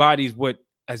really embodies what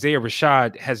Isaiah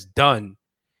Rashad has done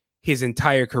his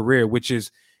entire career, which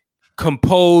is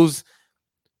compose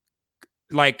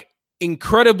like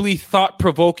incredibly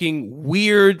thought-provoking,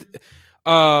 weird,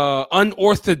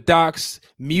 unorthodox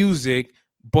music,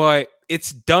 but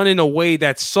it's done in a way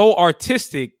that's so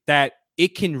artistic that it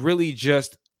can really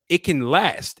it can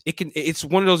last. It's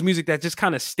one of those music that just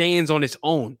kind of stands on its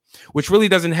own, which really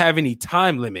doesn't have any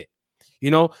time limit.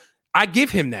 I give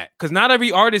him that, because not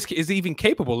every artist is even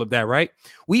capable of that, right?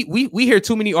 We hear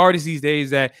too many artists these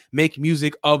days that make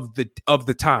music of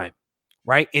the time,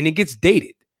 right? And it gets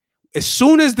dated. As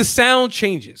soon as the sound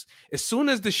changes, as soon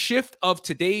as the shift of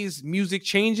today's music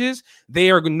changes, they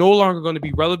are no longer going to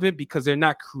be relevant because they're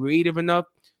not creative enough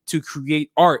to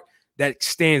create art that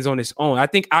stands on its own. I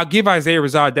think I'll give Isaiah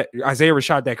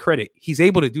Rashad that credit. He's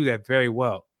able to do that very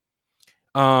well.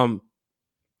 And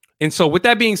so with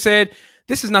that being said,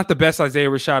 this is not the best Isaiah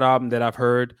Rashad album that I've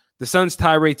heard. The Sun's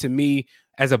Tirade, to me,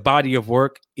 as a body of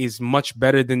work, is much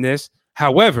better than this.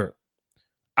 However,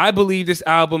 I believe this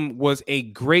album was a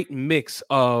great mix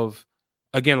of,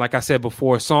 again, like I said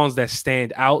before, songs that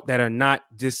stand out, that are not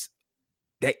just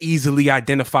that easily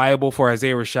identifiable for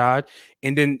Isaiah Rashad,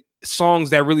 and then songs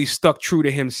that really stuck true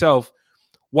to himself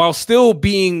while still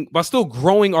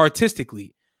growing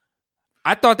artistically.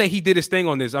 I thought that he did his thing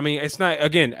on this. I mean, it's not,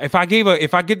 again, if I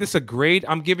give this a grade,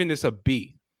 I'm giving this a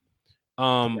B.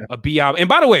 A B album. And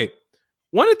by the way,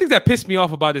 one of the things that pissed me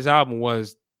off about this album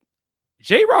was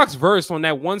J-Rock's verse on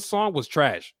that one song was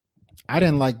trash. I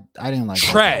didn't like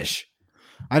trash.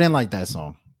 I didn't like that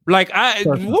song. Like,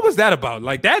 what was that about?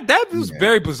 Like that was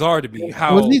very bizarre to me.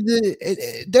 How was he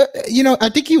I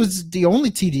think he was the only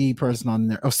TDE person on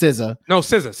there. Oh, SZA. No,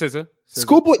 SZA.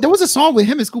 Schoolboy. There was a song with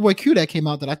him and Schoolboy Q that came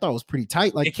out that I thought was pretty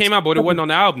tight. Like, it came out, but it wasn't on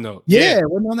the album though. Yeah, it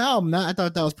wasn't on the album. I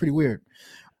thought that was pretty weird.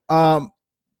 Go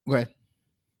ahead.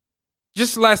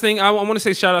 Just the last thing, I want to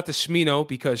say shout out to Smino,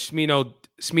 because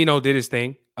Smino did his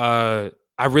thing. I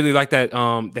really like that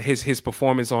his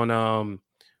performance on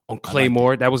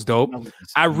Claymore. That was dope.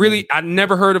 I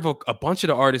never heard of a bunch of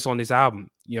the artists on this album.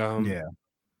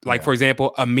 For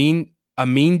example,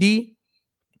 Amindi.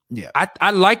 Yeah.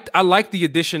 I liked the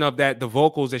addition of the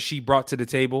vocals that she brought to the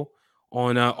table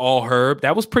on All Herb.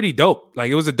 That was pretty dope. Like,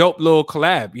 it was a dope little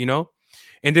collab,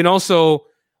 And then also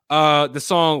the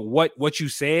song What You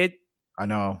Said. I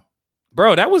know.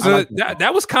 Bro, that was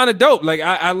that was kind of dope. Like,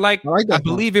 I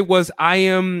believe it was I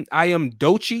am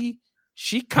Doechii.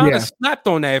 She kind of snapped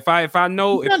on that. If I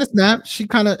know, kind of snapped. She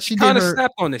kind of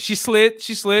snapped on it. She slid.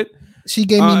 She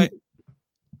gave me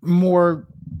more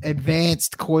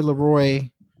advanced Coi Leroy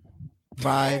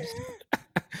vibes.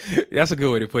 That's a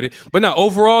good way to put it. But no,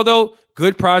 overall though,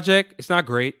 good project. It's not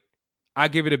great. I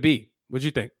give it a B. What'd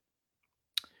you think?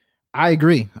 I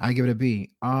agree. I give it a B.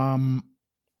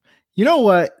 You know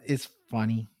what is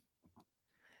funny?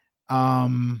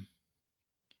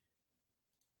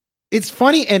 It's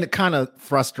funny and kind of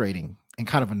frustrating and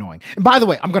kind of annoying. And by the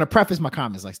way, I'm going to preface my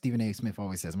comments like Stephen A. Smith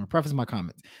always says. I'm going to preface my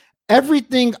comments.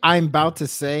 Everything I'm about to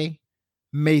say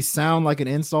may sound like an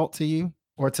insult to you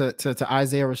or to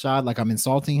Isaiah Rashad, like I'm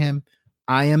insulting him.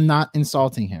 I am not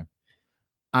insulting him.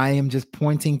 I am just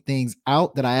pointing things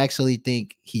out that I actually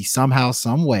think he somehow,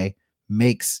 some way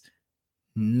makes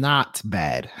not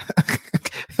bad.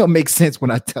 It'll make sense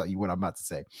when I tell you what I'm about to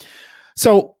say.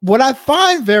 So what I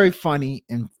find very funny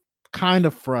and kind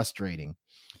of frustrating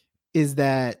is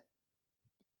that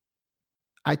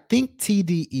I think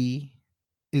TDE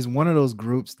is one of those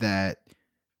groups that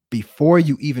before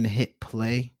you even hit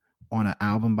play on an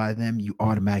album by them, you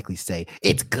automatically say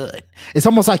it's good. It's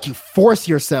almost like you force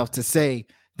yourself to say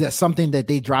that something that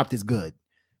they dropped is good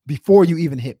before you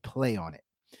even hit play on it.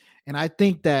 And I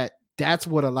think that that's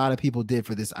what a lot of people did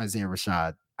for this Isaiah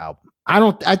Rashad album.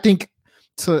 I think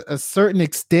to a certain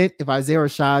extent, if Isaiah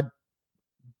Rashad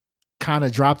kind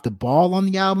of dropped the ball on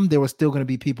the album, there were still going to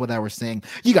be people that were saying,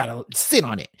 you got to sit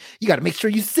on it. You got to make sure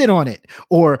you sit on it.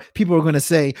 Or people are going to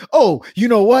say, oh, you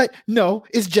know what? No,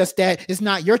 it's just that it's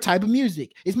not your type of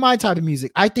music. It's my type of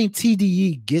music. I think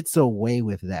TDE gets away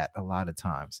with that a lot of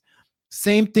times.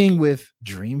 Same thing with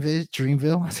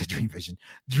Dreamville. I said Dream Vision.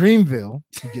 Dreamville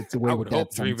gets away with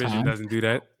that. Dream Vision doesn't do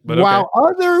that. But while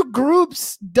other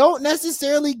groups don't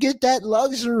necessarily get that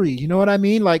luxury. You know what I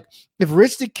mean? Like, if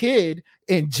Rich the Kid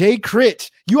and Jay Critch,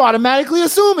 you automatically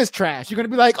assume it's trash. You're going to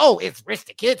be like, oh, it's Rich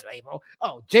the Kid's label.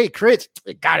 Oh, Jay Critch,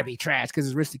 it got to be trash because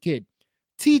it's Rich the Kid.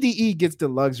 TDE gets the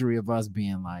luxury of us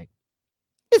being like,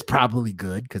 it's probably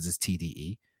good because it's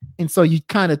TDE. And so you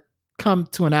kind of come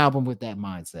to an album with that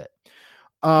mindset.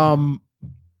 I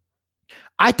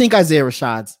think Isaiah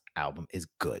Rashad's album is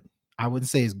good. I wouldn't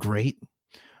say it's great.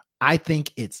 I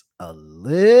think it's a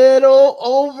little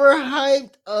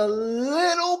overhyped, a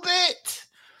little bit.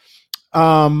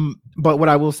 But what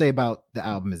I will say about the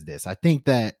album is this. I think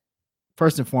that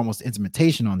first and foremost, the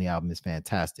instrumentation on the album is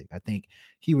fantastic. I think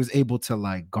he was able to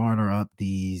like garner up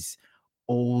these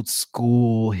old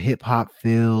school hip hop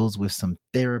feels with some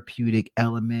therapeutic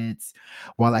elements,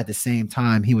 while at the same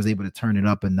time he was able to turn it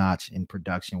up a notch in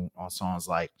production on songs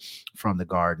like From the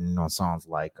Garden, on songs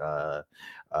like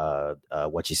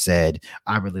What You Said.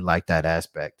 I really like that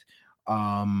aspect.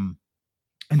 And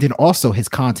then also his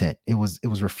content. It was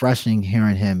refreshing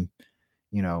hearing him,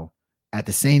 at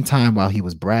the same time while he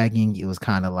was bragging, it was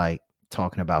kind of like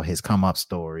talking about his come up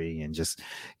story and just,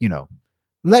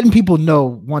 letting people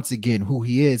know once again who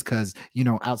he is, because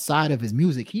outside of his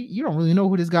music, you don't really know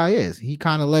who this guy is. He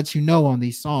kind of lets you know on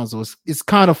these songs, so it's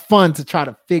kind of fun to try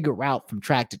to figure out from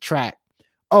track to track.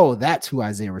 Oh, that's who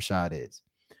Isaiah Rashad is.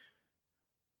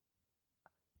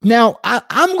 Now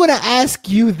I'm going to ask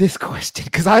you this question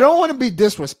because I don't want to be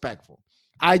disrespectful.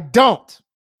 I don't.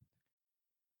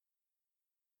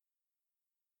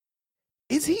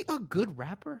 Is he a good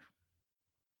rapper?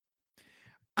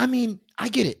 I mean, I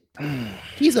get it.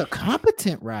 He's a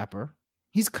competent rapper.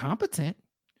 He's competent.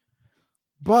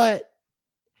 But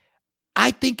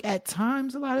I think at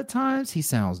times, a lot of times, he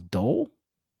sounds dull.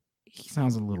 He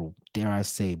sounds a little, dare I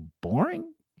say,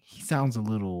 boring. He sounds a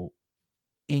little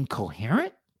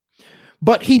incoherent.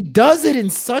 But he does it in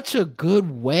such a good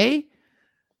way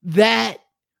that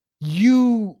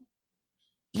he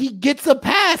gets a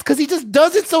pass because he just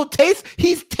does it so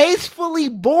he's tastefully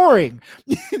boring.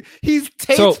 He's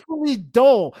tastefully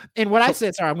dull. And what I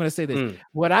said, sorry, I'm going to say this.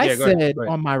 What I said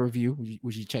on my review,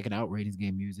 which you check it out, Ratings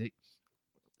Game Music,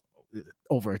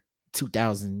 over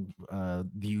 2,000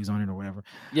 views on it or whatever.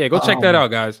 Yeah, go check that out,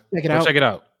 guys. Check it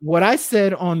out. What I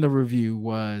said on the review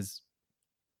was,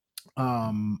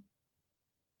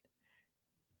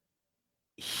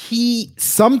 he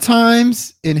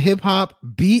sometimes in hip hop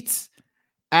beats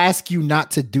ask you not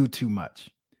to do too much.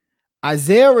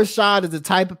 Isaiah Rashad is the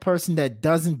type of person that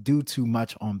doesn't do too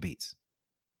much on beats.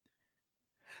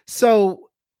 So,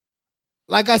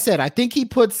 like I said, I think he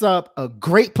puts up a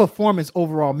great performance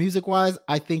overall music-wise.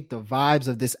 I think the vibes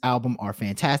of this album are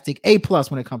fantastic. A+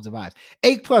 when it comes to vibes.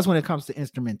 A+ when it comes to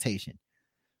instrumentation.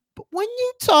 But when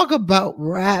you talk about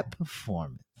rap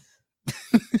performance,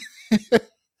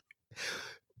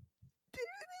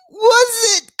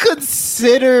 was it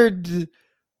considered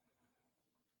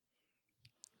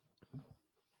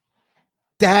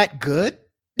that good?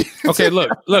 Okay, look.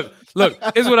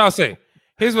 Here's what I'll say.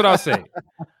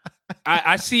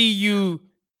 I see you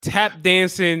tap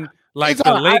dancing like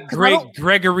the late great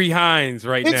Gregory Hines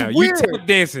right now. Weird. You tap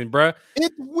dancing, bro.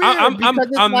 It's weird. I'm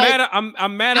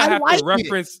mad. I have to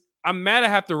reference. I'm mad I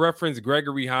have to reference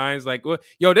Gregory Hines. Like,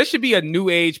 yo, there should be a new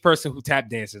age person who tap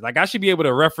dances. Like, I should be able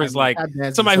to reference like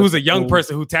somebody who's a young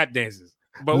person who tap dances.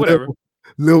 But whatever.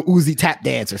 Lil Uzi tap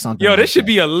dance or something. Yo, there should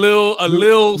be a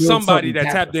lil somebody that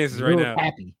tap dances right now.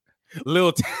 Tappy.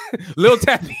 Lil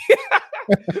Tappy.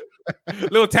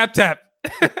 Little tap.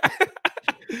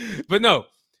 But no,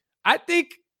 I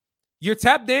think you're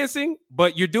tap dancing,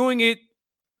 but you're doing it,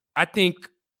 I think,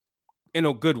 in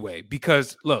a good way.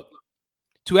 Because look,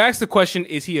 to ask the question,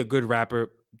 is he a good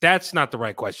rapper? That's not the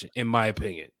right question, in my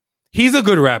opinion. He's a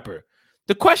good rapper.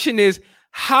 The question is,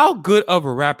 how good of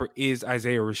a rapper is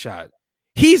Isaiah Rashad?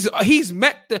 He's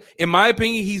met in my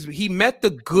opinion, he met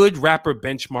the good rapper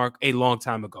benchmark a long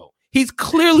time ago. He's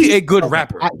clearly a good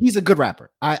rapper. He's a good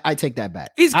rapper. I take that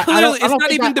back. He's clearly, it's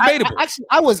not even debatable.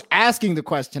 I was asking the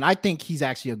question. I think he's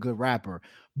actually a good rapper,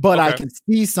 but I can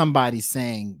see somebody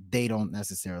saying they don't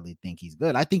necessarily think he's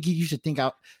good. I think you should think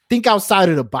outside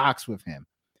of the box with him.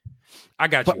 I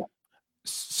got you.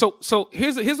 So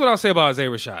here's what I'll say about Isaiah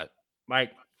Rashad.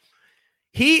 Like,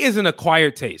 he is an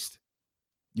acquired taste.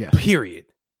 Yeah. Period.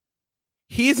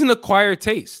 He's an acquired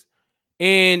taste.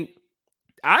 And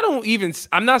I'm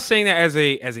not saying that as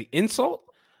an insult.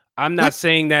 I'm not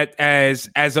saying that as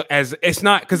it's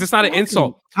not, because it's not an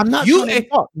insult. I'm not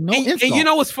insult. And you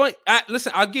know what's funny?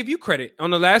 Listen, I'll give you credit. On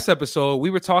the last episode, we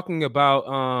were talking about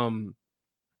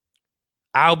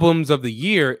albums of the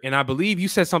year, and I believe you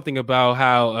said something about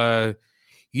how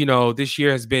this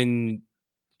year has been.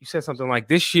 You said something like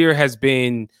this year has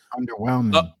been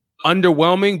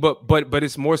underwhelming, but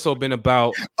it's more so been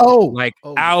about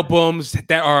albums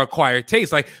that are acquired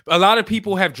taste. Like, a lot of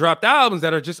people have dropped albums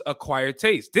that are just acquired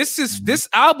taste. This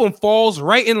album falls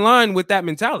right in line with that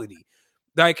mentality.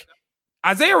 Like,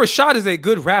 Isaiah Rashad is a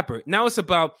good rapper. Now it's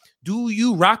about, do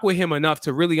you rock with him enough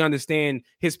to really understand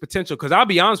his potential? Because I'll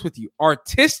be honest with you,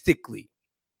 artistically,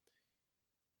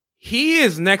 he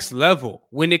is next level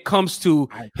when it comes to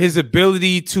his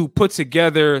ability to put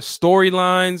together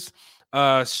storylines,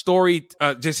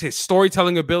 just his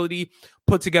storytelling ability,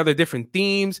 put together different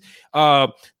themes,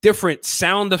 different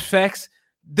sound effects.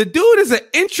 The dude is an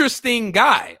interesting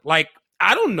guy. Like,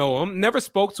 I don't know him, never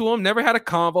spoke to him, never had a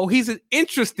convo. He's an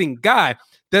interesting guy.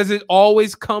 Does it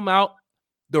always come out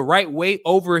the right way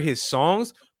over his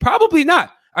songs? Probably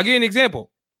not. I'll give you an example.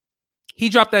 He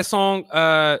dropped that song.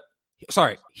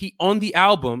 He on the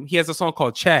album, he has a song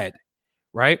called Chad,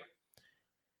 right?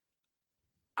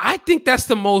 I think that's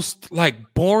the most like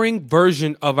boring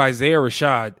version of Isaiah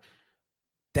Rashad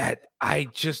that I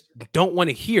just don't want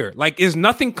to hear. Like, there's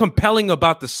nothing compelling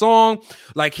about the song.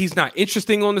 Like, he's not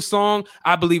interesting on the song.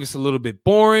 I believe it's a little bit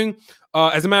boring.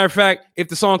 As a matter of fact, if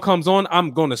the song comes on, I'm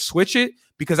going to switch it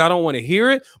because I don't want to hear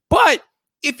it. But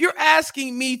if you're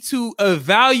asking me to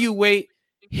evaluate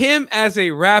him as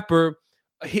a rapper,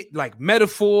 like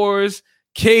metaphors,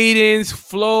 cadence,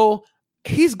 flow,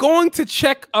 he's going to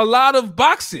check a lot of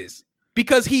boxes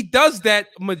because he does that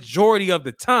majority of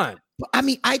the time. I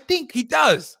mean, I think he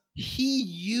does. He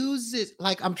uses,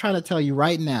 like, I'm trying to tell you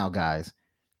right now, guys,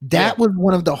 that was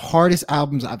one of the hardest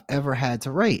albums I've ever had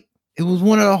to rate. It was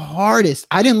one of the hardest.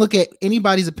 I didn't look at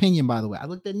anybody's opinion, by the way. I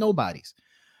looked at nobody's.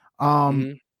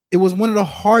 It was one of the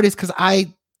hardest because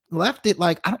I left it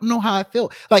like, I don't know how I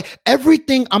feel. Like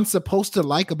everything I'm supposed to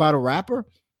like about a rapper,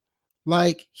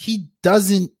 like he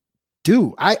doesn't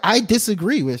do. I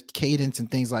disagree with cadence and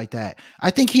things like that.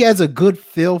 I think he has a good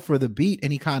feel for the beat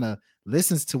and he kind of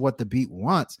listens to what the beat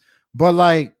wants. But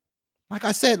like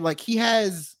I said, like he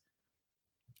has,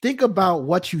 think about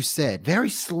what you said, very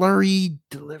slurry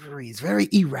deliveries, very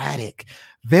erratic,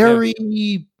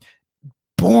 very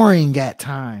boring at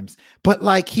times, but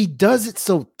like he does it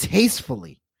so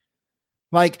tastefully.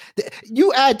 Like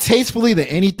you add tastefully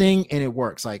to anything and it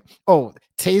works. Like, oh,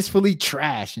 tastefully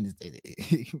trash and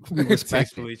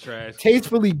tastefully trash,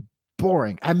 tastefully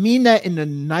boring. I mean that in the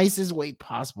nicest way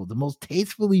possible. The most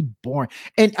tastefully boring.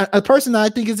 And a person that I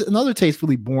think is another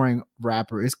tastefully boring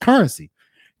rapper is Currency.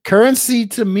 Currency,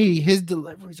 to me, his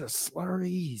deliveries are slurry.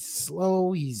 He's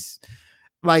slow. He's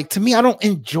like, to me, I don't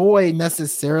enjoy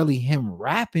necessarily him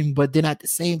rapping, but then at the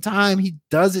same time, he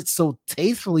does it so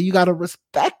tastefully. You got to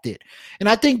respect it. And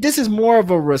I think this is more of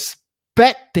a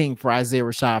respect thing for Isaiah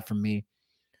Rashad for me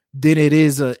than it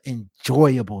is an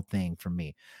enjoyable thing for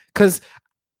me. Because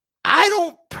I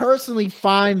don't personally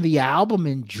find the album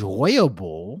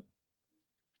enjoyable.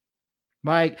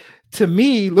 Like, to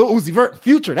me, Lil Uzi Vert,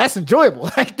 Future, that's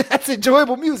enjoyable. Like, that's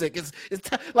enjoyable music. It's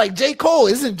like J. Cole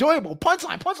is enjoyable.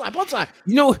 Punchline.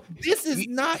 You know, this is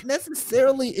not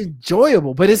necessarily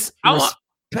enjoyable, but it's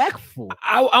respectful.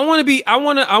 I want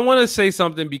to say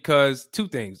something because two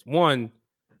things. One,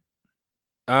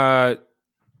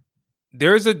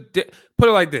 there's put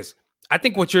it like this. I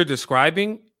think what you're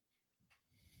describing,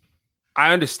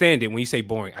 I understand it when you say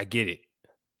boring. I get it.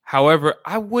 However,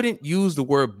 I wouldn't use the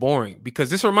word boring because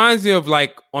this reminds me of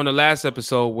like on the last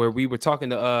episode where we were talking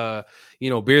to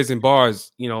Beers and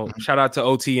Bars, shout out to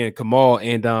OT and Kamal.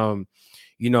 And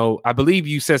I believe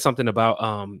you said something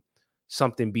about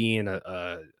something being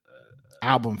a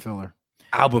album filler.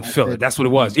 Album filler. That's what it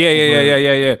was.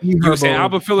 Yeah. You were saying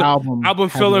album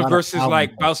filler versus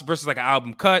like an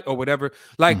album cut or whatever.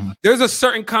 Like there's a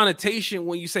certain connotation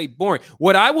when you say boring.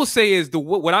 What I will say is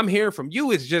what I'm hearing from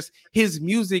you is just his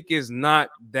music is not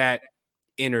that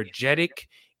energetic.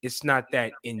 It's not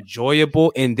that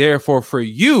enjoyable. And therefore for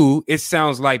you, it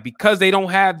sounds like because they don't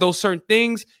have those certain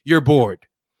things, you're bored.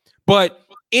 But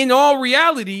in all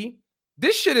reality,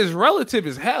 this shit is relative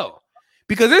as hell.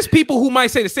 Because there's people who might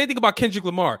say the same thing about Kendrick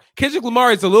Lamar. Kendrick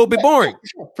Lamar is a little bit boring.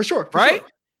 For sure. Right?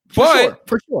 For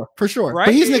sure. Right?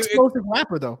 But he's an explosive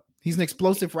rapper, though. He's an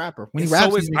explosive rapper. When he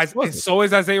raps, so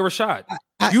is Isaiah Rashad.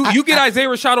 You get Isaiah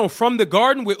Rashad on From the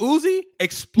Garden with Uzi,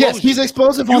 explosive. Yes, he's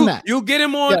explosive on that. You get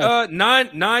him on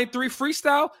 9-3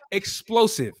 freestyle,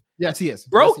 explosive. Yes, he is.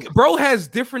 Bro has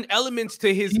different elements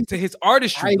to his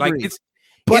artistry. Like it's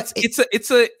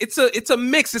a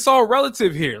mix. It's all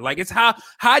relative here. Like it's how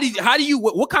do you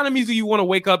what kind of music you want to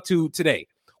wake up to today?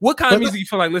 What kind of music you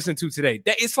feel like listening to today?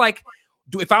 That it's like,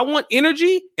 if I want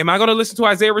energy, am I going to listen to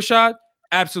Isaiah Rashad?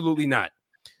 Absolutely not.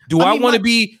 Do I want to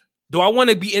be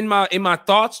in my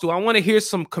thoughts? Do I want to hear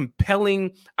some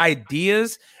compelling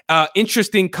ideas,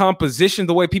 interesting composition,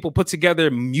 the way people put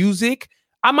together music?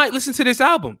 I might listen to this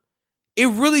album. It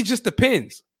really just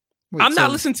depends. I'm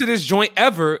not listening to this joint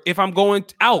ever if I'm going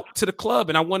out to the club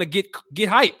and I want to get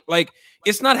hype. Like,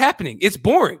 it's not happening. It's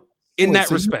boring in that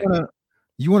respect.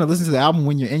 You want to listen to the album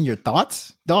when you're in your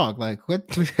thoughts? Dog, like, what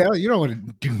the hell? You don't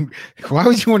want to do. Why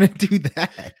would you want to do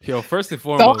that? Yo, first and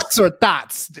foremost. Thoughts or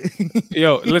thoughts?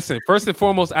 Yo, listen, first and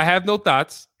foremost, I have no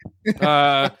thoughts.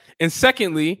 And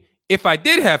secondly, if I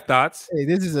did have thoughts, hey,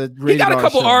 this is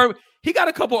he got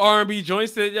a couple R&B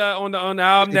joints that on the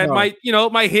album that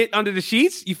might hit under the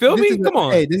sheets. You feel me? Come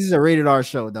on. Hey, this is a rated R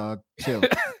show, dog. Chill.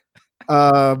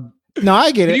 No,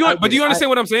 I get it. Do you understand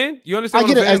what I'm saying? You understand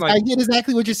what I'm saying? I get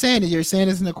exactly what you're saying. You're saying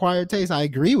it's an acquired taste. I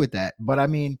agree with that. But I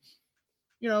mean,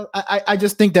 I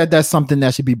just think that that's something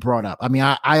that should be brought up. I mean,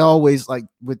 I always like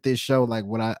with this show, like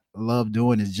what I love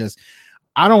doing is just,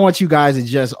 I don't want you guys to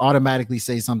just automatically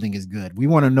say something is good. We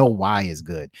want to know why it's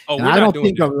good. I don't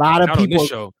think a lot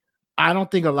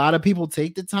of people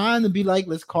take the time to be like,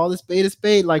 let's call a spade a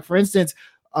spade. Like, for instance,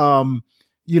 the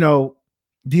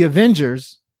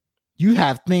Avengers, you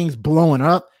have things blowing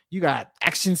up. You got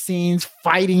action scenes,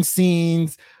 fighting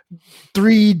scenes,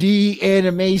 3D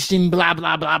animation, blah,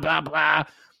 blah, blah, blah, blah.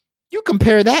 You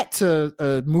compare that to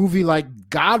a movie like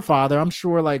Godfather. I'm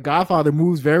sure like Godfather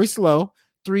moves very slow,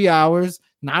 3 hours,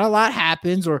 not a lot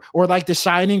happens, or like The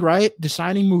Shining, right? The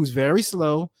Shining moves very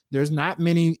slow. There's not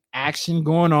many action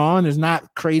going on. There's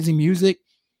not crazy music.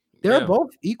 They're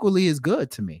both equally as good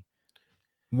to me.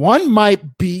 One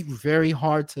might be very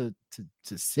hard to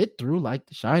to sit through. Like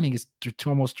The Shining is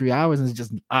almost 3 hours and it's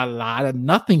just a lot of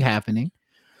nothing happening.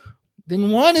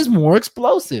 Then one is more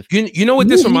explosive. You know what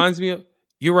this reminds me of?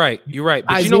 You're right. But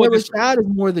Isaiah you know what Rashad is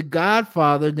more the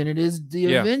Godfather than it is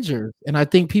the Avengers, and I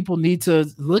think people need to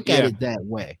look at it that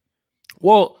way.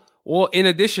 Well, in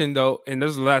addition, though, and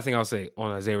this is the last thing I'll say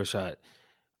on Isaiah Rashad.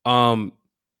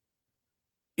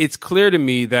 It's clear to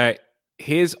me that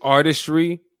his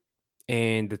artistry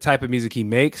and the type of music he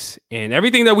makes and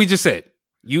everything that we just said,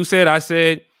 you said, I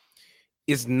said,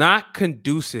 is not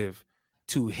conducive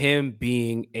to him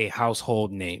being a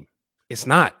household name. It's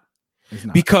not.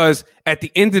 Because at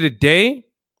the end of the day,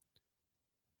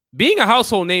 being a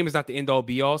household name is not the end all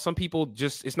be all. Some people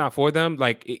just, it's not for them.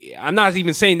 Like, I'm not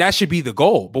even saying that should be the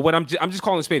goal, but I'm just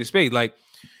calling a spade. Like,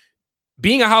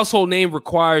 being a household name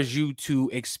requires you to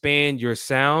expand your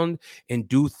sound and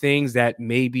do things that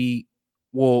maybe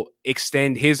will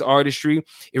extend his artistry.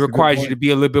 It requires you to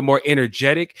be a little bit more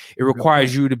energetic. It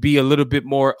requires you to be a little bit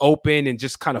more open and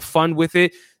just kind of fun with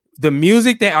it. The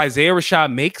music that Isaiah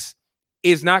Rashad makes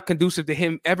is not conducive to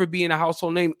him ever being a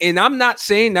household name. And I'm not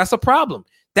saying that's a problem.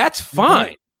 That's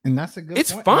fine. And that's a good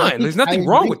It's point. Fine. There's nothing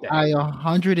wrong with that. I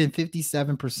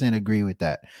 157% agree with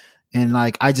that. And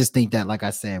like, I just think that, like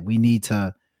I said, we need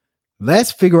to,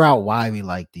 let's figure out why we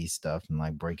like these stuff and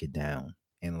like break it down.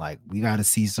 And like, we got to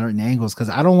see certain angles, because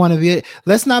I don't want to be,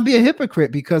 let's not be a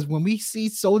hypocrite, because when we see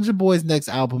Soulja Boy's next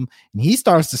album and he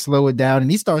starts to slow it down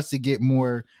and he starts to get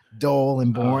more dull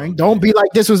and boring, don't be like,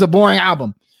 this was a boring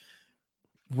album.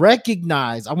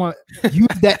 Recognize, I want to use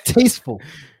that tasteful.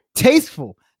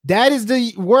 That is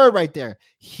the word right there.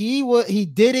 He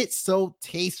did it so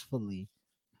tastefully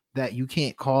that you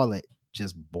can't call it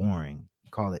just boring.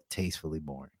 Call it tastefully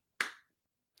boring.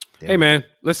 Hey man,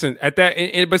 listen, at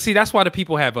that, but see, that's why the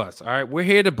people have us. All right, we're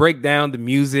here to break down the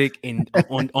music and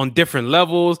on different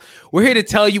levels. We're here to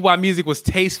tell you why music was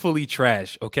tastefully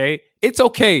trash. Okay, it's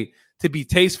okay to be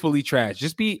tastefully trash.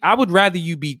 I would rather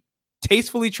you be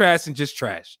tastefully trash than just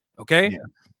trash. Okay. Yeah.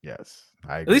 Yes.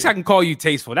 At least I can call you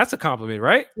tasteful. That's a compliment,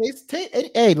 right?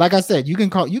 Hey, like I said, you can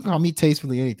call me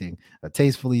tastefully anything.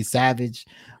 Tastefully savage,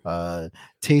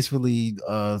 tastefully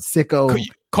sicko.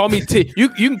 Call me you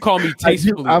can call me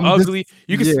tastefully ugly.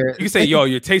 You can say, yo,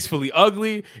 you're tastefully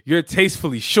ugly. You're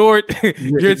tastefully short.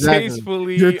 You're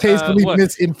tastefully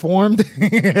misinformed.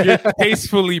 You're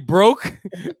tastefully broke.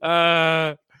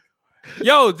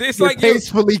 Yo, it's you're like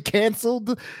tastefully canceled.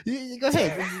 Go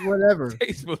ahead, whatever.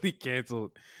 Tastefully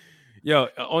canceled. Yo,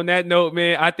 on that note,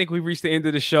 man, I think we reached the end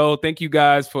of the show. Thank you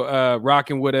guys for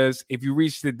rocking with us. If you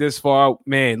reached it this far,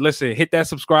 man, listen, hit that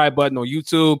subscribe button on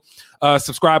YouTube.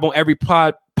 Subscribe on every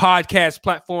podcast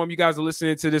platform you guys are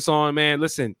listening to this on, man.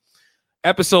 Listen,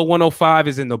 episode 105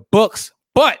 is in the books,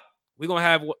 but we're gonna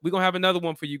have another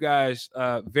one for you guys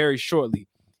very shortly.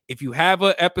 If you have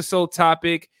an episode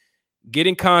topic, get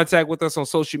in contact with us on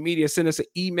social media, send us an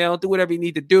email, do whatever you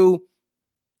need to do.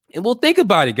 And we'll think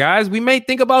about it, guys. We may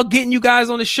think about getting you guys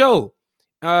on the show.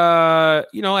 As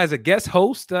a guest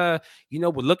host, we're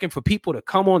looking for people to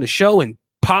come on the show and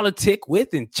politic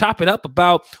with and chop it up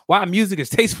about why music is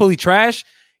tastefully trash.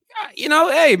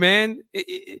 Hey, man,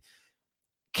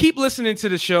 keep listening to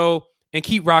the show and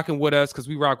keep rocking with us, because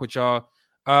we rock with y'all.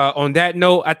 On that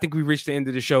note, I think we reached the end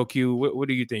of the show, Q. What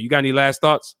do you think? You got any last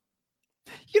thoughts?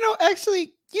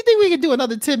 Actually, you think we could do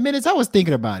another 10 minutes? I was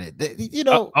thinking about it.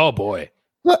 Oh boy.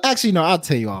 Well, actually, no, I'll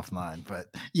tell you offline, but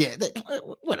yeah,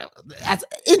 whatever.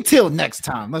 Until next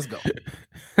time, let's go.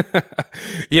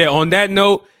 Yeah, on that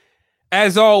note,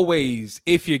 as always,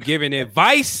 if you're giving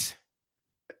advice,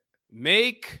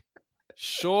 make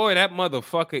sure that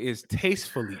motherfucker is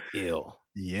tastefully ill.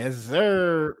 Yes,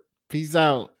 sir. Peace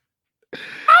out.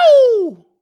 Ow!